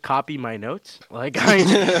you like copy my notes? Like, I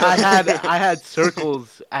had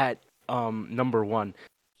Circles at number 1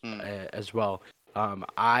 as well.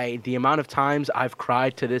 The amount of times I've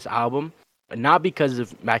cried to this album, not because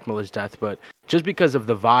of Mac Miller's death, but just because of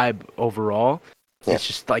the vibe overall. Yeah. It's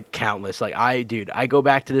just like countless. Like I go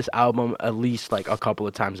back to this album at least like a couple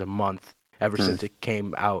of times a month ever since it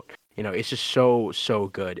came out. You know, it's just so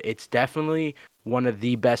good. It's definitely one of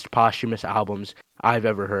the best posthumous albums I've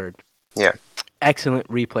ever heard. Yeah. Excellent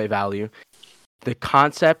replay value. The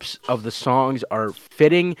concepts of the songs are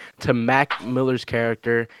fitting to Mac Miller's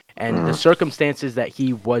character and the circumstances that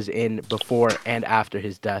he was in before and after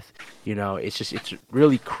his death. You know, it's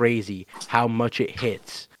really crazy how much it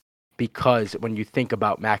hits, because when you think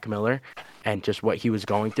about Mac Miller and just what he was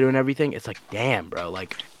going through and everything, it's like, damn, bro,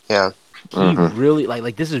 like, Yeah. he really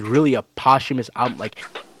like this is really a posthumous album. Like,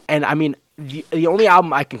 and I mean, the only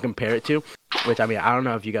album I can compare it to, which I mean, I don't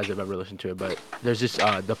know if you guys have ever listened to it, but there's this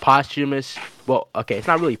the posthumous. Well, okay, it's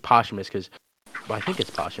not really posthumous because, well, I think it's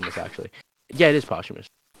posthumous actually. Yeah, it is posthumous.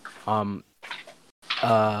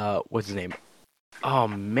 What's his name? Oh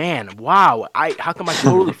man, wow! How come I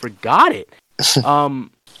totally forgot it?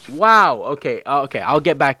 Wow. Okay. I'll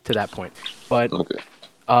get back to that point, but. Okay.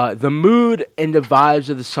 The mood and the vibes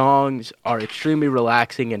of the songs are extremely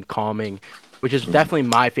relaxing and calming, which is definitely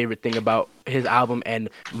my favorite thing about his album, and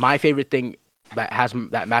my favorite thing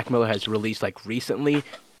that Mac Miller has released like recently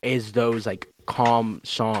is those like calm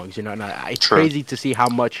songs, you know. And it's crazy to see how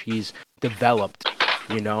much he's developed,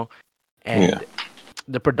 you know. And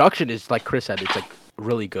the production is, like Chris said, it's like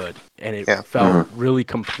really good, and it felt really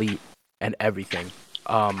complete and everything.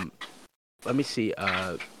 Let me see.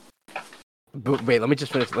 But wait, let me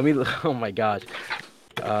just finish. Oh my gosh.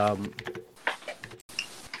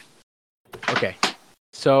 Okay.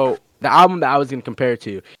 So the album that I was gonna compare it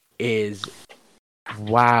to is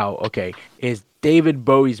is David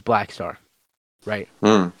Bowie's Black Star, right?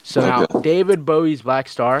 So now David Bowie's Black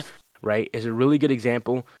Star, right, is a really good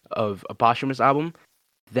example of a posthumous album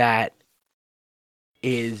that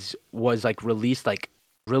was like released like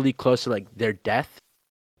really close to like their death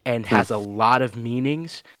and has a lot of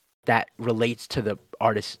meanings that relates to the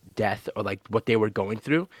artist's death or like what they were going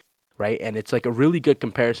through, right? And it's like a really good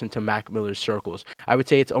comparison to Mac Miller's Circles. I would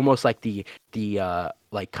say it's almost like the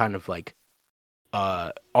like kind of like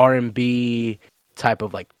R&B type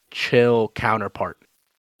of like chill counterpart,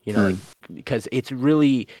 you know, like, because it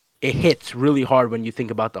hits really hard when you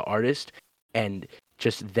think about the artist and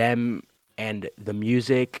just them and the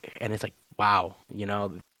music, and it's like, wow, you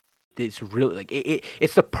know, it's really like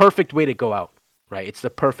it's the perfect way to go out. Right, it's the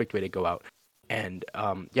perfect way to go out, and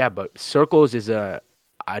but Circles is a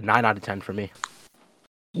 9 out of 10 for me.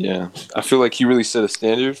 Yeah, I feel like he really set a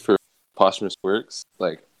standard for posthumous works.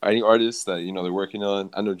 Like any artist that they're working on,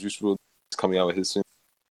 I know Juice WRLD is coming out with his soon,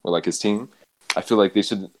 or like his team. I feel like they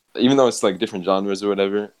should, even though it's like different genres or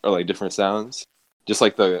whatever, or like different sounds, just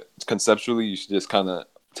like conceptually, you should just kind of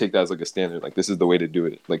take that as like a standard. Like this is the way to do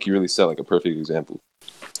it. Like he really set like a perfect example.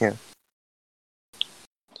 Yeah.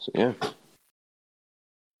 So yeah.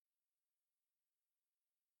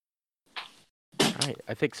 All right,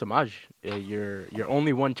 I think Samaj, you're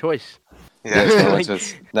only one choice. Yeah.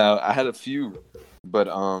 Now I had a few, but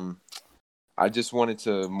I just wanted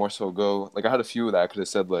to more so go like I had a few that I could have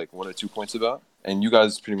said like 1 or 2 points about, and you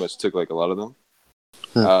guys pretty much took like a lot of them.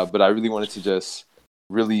 But I really wanted to just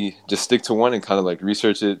stick to one and kind of like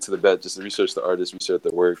research it to the best, just research the artist, research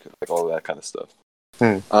the work, like all of that kind of stuff.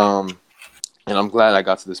 And I'm glad I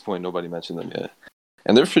got to this point. Nobody mentioned them yet,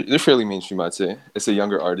 and they're fairly mainstream, I'd say. It's a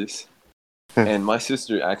younger artist, and my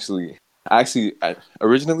sister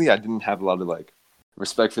originally I didn't have a lot of like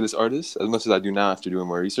respect for this artist as much as I do now after doing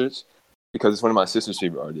more research, because it's one of my sister's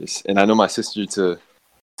favorite artists, and I know my sister to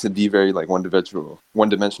be very like one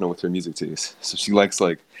dimensional with her music taste. So she likes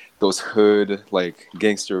like those hood like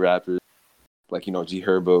gangster rappers, like G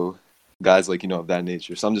Herbo, guys like of that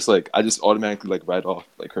nature. So I'm just like I just automatically like write off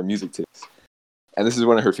like her music taste. And this is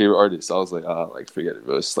one of her favorite artists. So I was like, like forget it,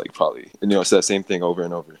 bro. It's like probably it's that same thing over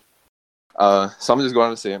and over. So I'm just going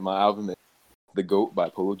to say it. My album is The GOAT by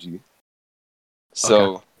Polo G.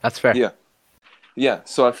 So okay. That's fair. Yeah.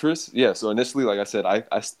 So at first, so initially, like I said,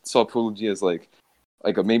 I saw Polo G as like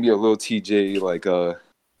maybe a little TJ, like a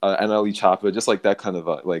NLE Choppa, just like that kind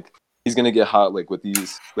of like he's gonna get hot like with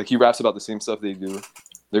these, like he raps about the same stuff they do.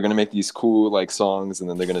 They're gonna make these cool like songs and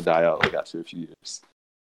then they're gonna die out like after a few years.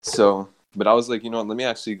 So, but I was like, let me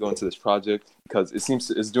actually go into this project because it seems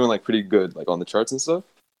it's doing like pretty good like on the charts and stuff.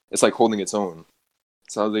 It's like holding its own.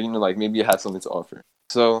 So I was like, like maybe it has something to offer.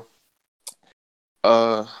 So,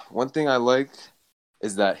 one thing I like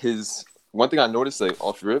is that one thing I noticed like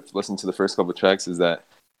off rip, listening to the first couple of tracks, is that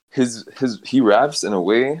he raps in a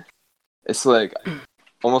way, it's like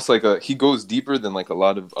almost like he goes deeper than like a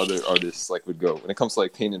lot of other artists like would go when it comes to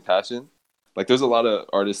like pain and passion. Like there's a lot of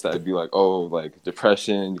artists that would be like, oh, like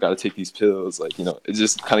depression, you got to take these pills, like it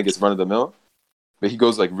just kind of gets run of the mill. But he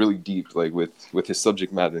goes like really deep, like with his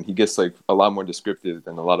subject matter, and he gets like a lot more descriptive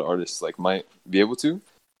than a lot of artists like might be able to.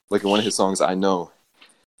 Like in one of his songs, I Know,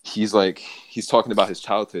 he's talking about his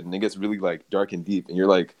childhood, and it gets really like dark and deep, and you're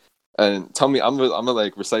like, and tell me, I'm gonna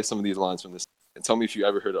like recite some of these lines from this, and tell me if you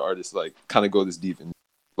ever heard an artist like kind of go this deep, and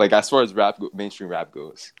like as far as mainstream rap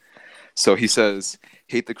goes. So he says,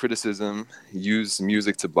 hate the criticism, use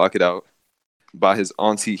music to block it out. By his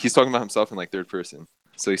auntie, he's talking about himself in like third person.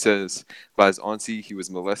 So he says, by his auntie, he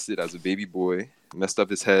was molested as a baby boy, messed up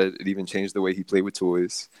his head, it even changed the way he played with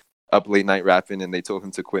toys, up late night rapping, and they told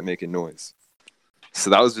him to quit making noise. So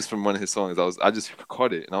that was just from one of his songs. I just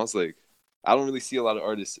caught it, and I was like, I don't really see a lot of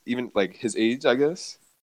artists, even like his age, I guess.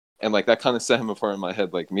 And like that kind of set him apart in my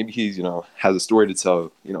head. Like maybe he's, has a story to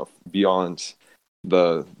tell, beyond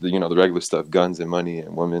the regular stuff, guns and money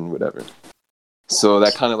and women, whatever. So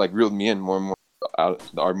that kind of like reeled me in more and more.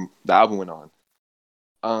 The album went on.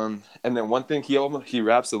 And then one thing he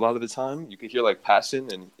raps a lot of the time, you could hear like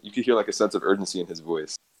passion and you could hear like a sense of urgency in his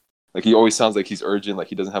voice. Like he always sounds like he's urgent, like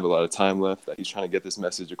he doesn't have a lot of time left, that he's trying to get this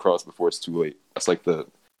message across before it's too late. That's like the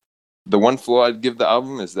one flaw I'd give the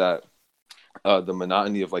album is that the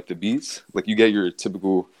monotony of like the beats, like you get your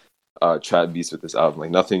typical trap beats with this album,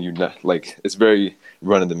 like nothing like it's very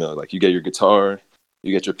run of the mill. Like you get your guitar,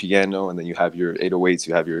 you get your piano, and then you have your 808s,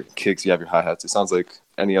 you have your kicks, you have your hi-hats. It sounds like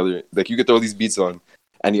any other, like you could throw these beats on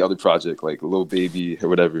any other project, like Lil Baby or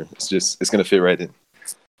whatever. It's gonna fit right in.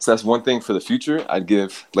 So that's one thing for the future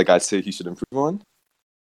I'd say he should improve on.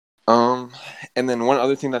 And then one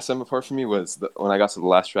other thing that set him apart for me was when I got to the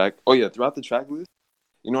last track. Oh yeah, throughout the track list,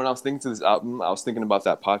 when I was thinking to this album, I was thinking about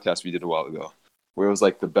that podcast we did a while ago, where it was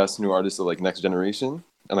like the best new artists of like next generation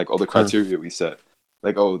and like all the criteria we set.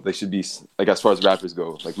 Like, oh, they should be like, as far as rappers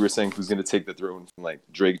go, like we were saying who's gonna take the throne from like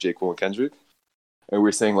Drake, J. Cole, and Kendrick. And we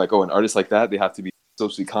were saying like, oh, an artist like that, they have to be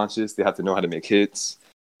socially conscious, they have to know how to make hits.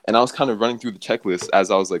 And I was kind of running through the checklist as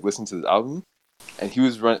I was like listening to this album, and he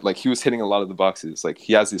was hitting a lot of the boxes. Like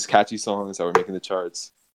he has his catchy songs that were making the charts.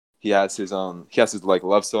 He has his like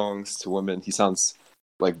love songs to women. He sounds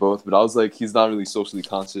like both, but I was like, he's not really socially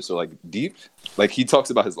conscious or like deep. Like he talks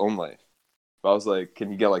about his own life, but I was like, can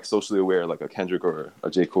he get like socially aware like a Kendrick or a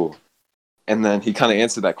J. Cole? And then he kind of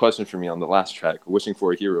answered that question for me on the last track, Wishing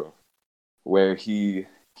for a Hero, where he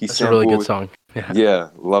That's sampled, a really good song. Yeah,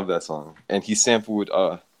 love that song. And he sampled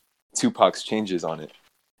Tupac's Changes on it.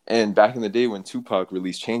 And back in the day when Tupac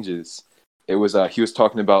released Changes, it was he was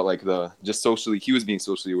talking about like he was being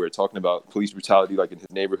socially aware, talking about police brutality like in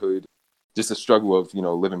his neighborhood, just the struggle of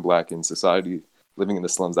living black in society, living in the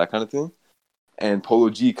slums, that kind of thing. And Polo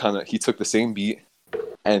G he took the same beat,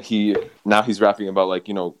 and he's rapping about like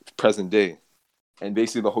present day. And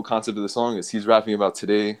basically the whole concept of the song is he's rapping about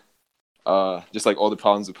today, just like all the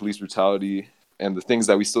problems of police brutality and the things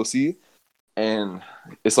that we still see. And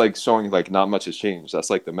it's like showing like not much has changed. That's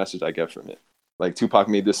like the message I get from it. Like Tupac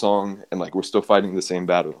made this song and like we're still fighting the same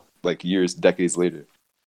battle like decades later.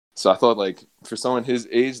 So I thought like for someone his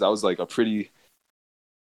age, that was like a pretty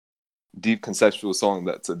deep conceptual song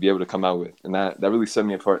to be able to come out with. And that really set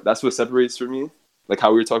me apart. That's what separates for me. Like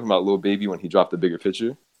how we were talking about Lil Baby when he dropped the bigger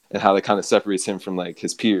picture, and how that kind of separates him from like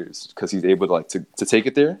his peers because he's able to like to take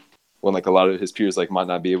it there. when like a lot of his peers like might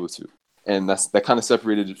not be able to. And that kind of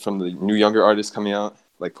separated it from the new younger artists coming out,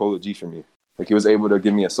 like Polo G for me. Like he was able to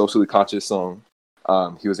give me a socially conscious song.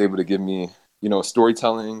 He was able to give me,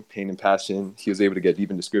 storytelling, pain and passion. He was able to get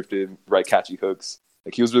deep and descriptive, write catchy hooks.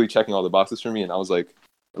 Like he was really checking all the boxes for me, and I was like,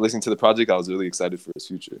 listening to the project, I was really excited for his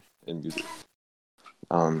future in music.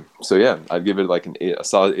 So yeah, I'd give it like a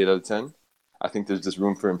solid 8 out of 10. I think there's just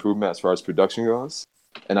room for improvement as far as production goes,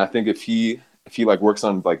 and I think if he like works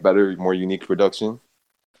on like better, more unique production,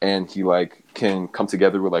 and he like can come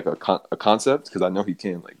together with like a concept, because I know he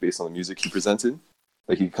can, like based on the music he presented,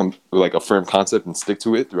 like he come with like a firm concept and stick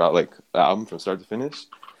to it throughout like the album from start to finish.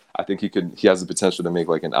 I think he has the potential to make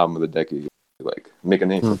like an album of the decade, like make a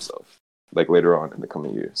name for himself, like later on in the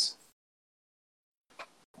coming years.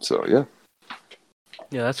 So yeah.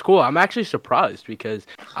 Yeah, that's cool. I'm actually surprised because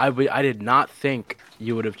I did not think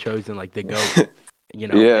you would have chosen like the GOAT,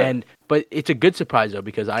 Yeah. But it's a good surprise though,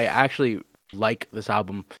 because I actually like this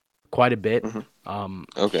album quite a bit.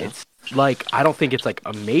 Okay. It's like, I don't think it's like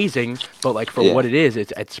amazing, but like for Yeah. what it is,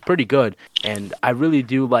 it's pretty good. And I really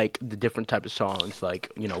do like the different type of songs,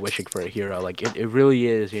 like, Wishing for a Hero. Like it really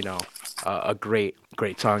is, a great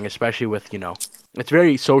song, especially with, it's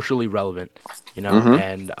very socially relevant,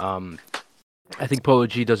 and I think Polo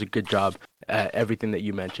G does a good job at everything that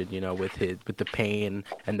you mentioned, with the pain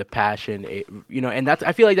and the passion, and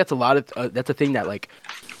I feel like that's a lot of that's a thing that, like,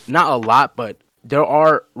 not a lot, but there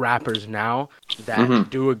are rappers now that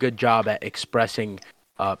do a good job at expressing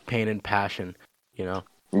pain and passion, Yeah.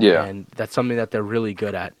 and that's something that they're really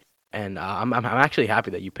good at. And I'm actually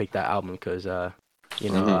happy that you picked that album because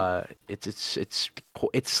it's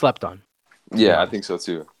slept on. Yeah, I think so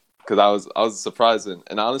too. Because I was surprised,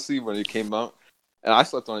 and honestly, when it came out, and I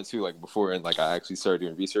slept on it too, like before, and like I actually started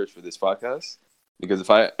doing research for this podcast. Because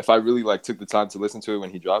if I really like took the time to listen to it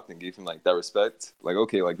when he dropped and gave him like that respect, like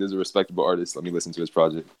okay, like this is a respectable artist, let me listen to his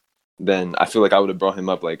project, then I feel like I would have brought him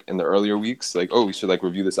up like in the earlier weeks, like oh we should like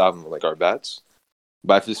review this album with like our batch.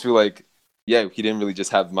 But I just feel like yeah, he didn't really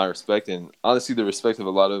just have my respect, and honestly the respect of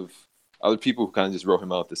a lot of other people who kind of just wrote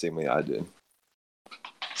him out the same way I did.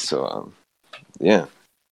 So yeah.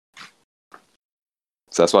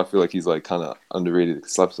 So that's why I feel like he's like kind of underrated,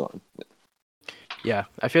 slept on. Yeah,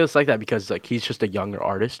 I feel it's like that because like he's just a younger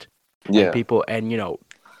artist. Yeah. And people, and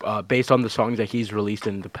based on the songs that he's released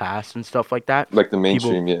in the past and stuff like that, Like the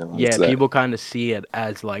mainstream, people kind of see it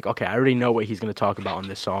as like, okay, I already know what he's gonna talk about on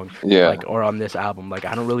this song, like, or on this album. Like,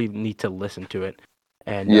 I don't really need to listen to it.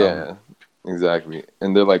 And yeah, exactly.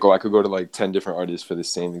 And they're like, oh, I could go to like 10 different artists for the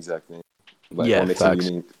same exact thing. Like, yeah, what makes it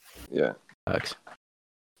unique? Yeah. Facts.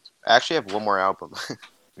 I actually have one more album.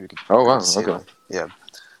 Oh wow, okay. Yeah,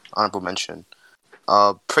 honorable mention.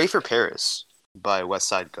 Pray for Paris by West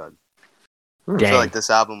Side Gun. I feel like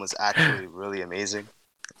this album was actually really amazing.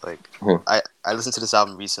 Like I listened to this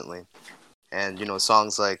album recently, and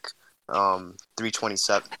songs like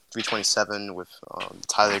 327 with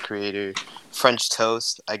Tyler Creator, French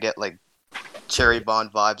Toast. I get like Cherry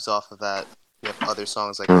Bond vibes off of that. You have other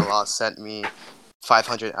songs like Allah Sent Me,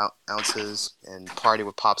 500 Ounces, and Party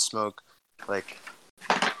with Pop Smoke. Like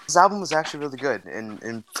this album was actually really good,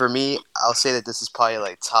 and for me, I'll say that this is probably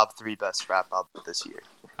like top 3 best rap album this year.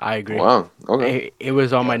 I agree. Wow. Okay. It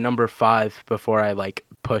was on my number 5 before I like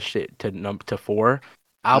pushed it to 4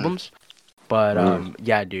 albums. But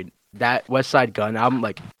yeah, dude, that West Side Gun album,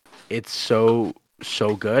 like, it's so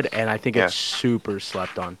good, and I think it's super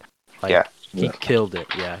slept on. Like, he killed it.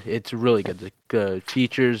 Yeah, it's really good. The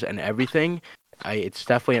features and everything. It's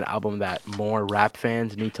definitely an album that more rap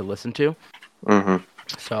fans need to listen to.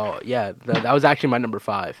 So yeah, that was actually my number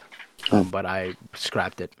 5, but I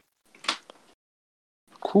scrapped it.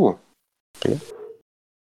 Cool. Yeah.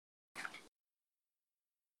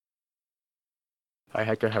 I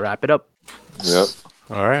had to wrap it up. Yep.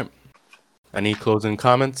 All right. Any closing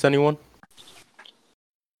comments, anyone?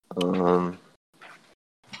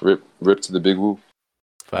 Rip to the Big Woo.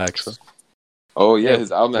 Facts. Oh yeah,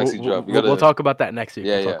 his album actually dropped. We'll talk about that next week.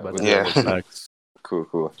 Yeah, we'll talk about that. Yeah. Facts. Cool.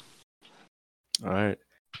 All right.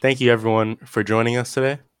 Thank you, everyone, for joining us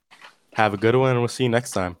today. Have a good one, and we'll see you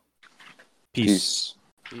next time. Peace.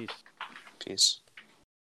 Peace. Peace. Peace.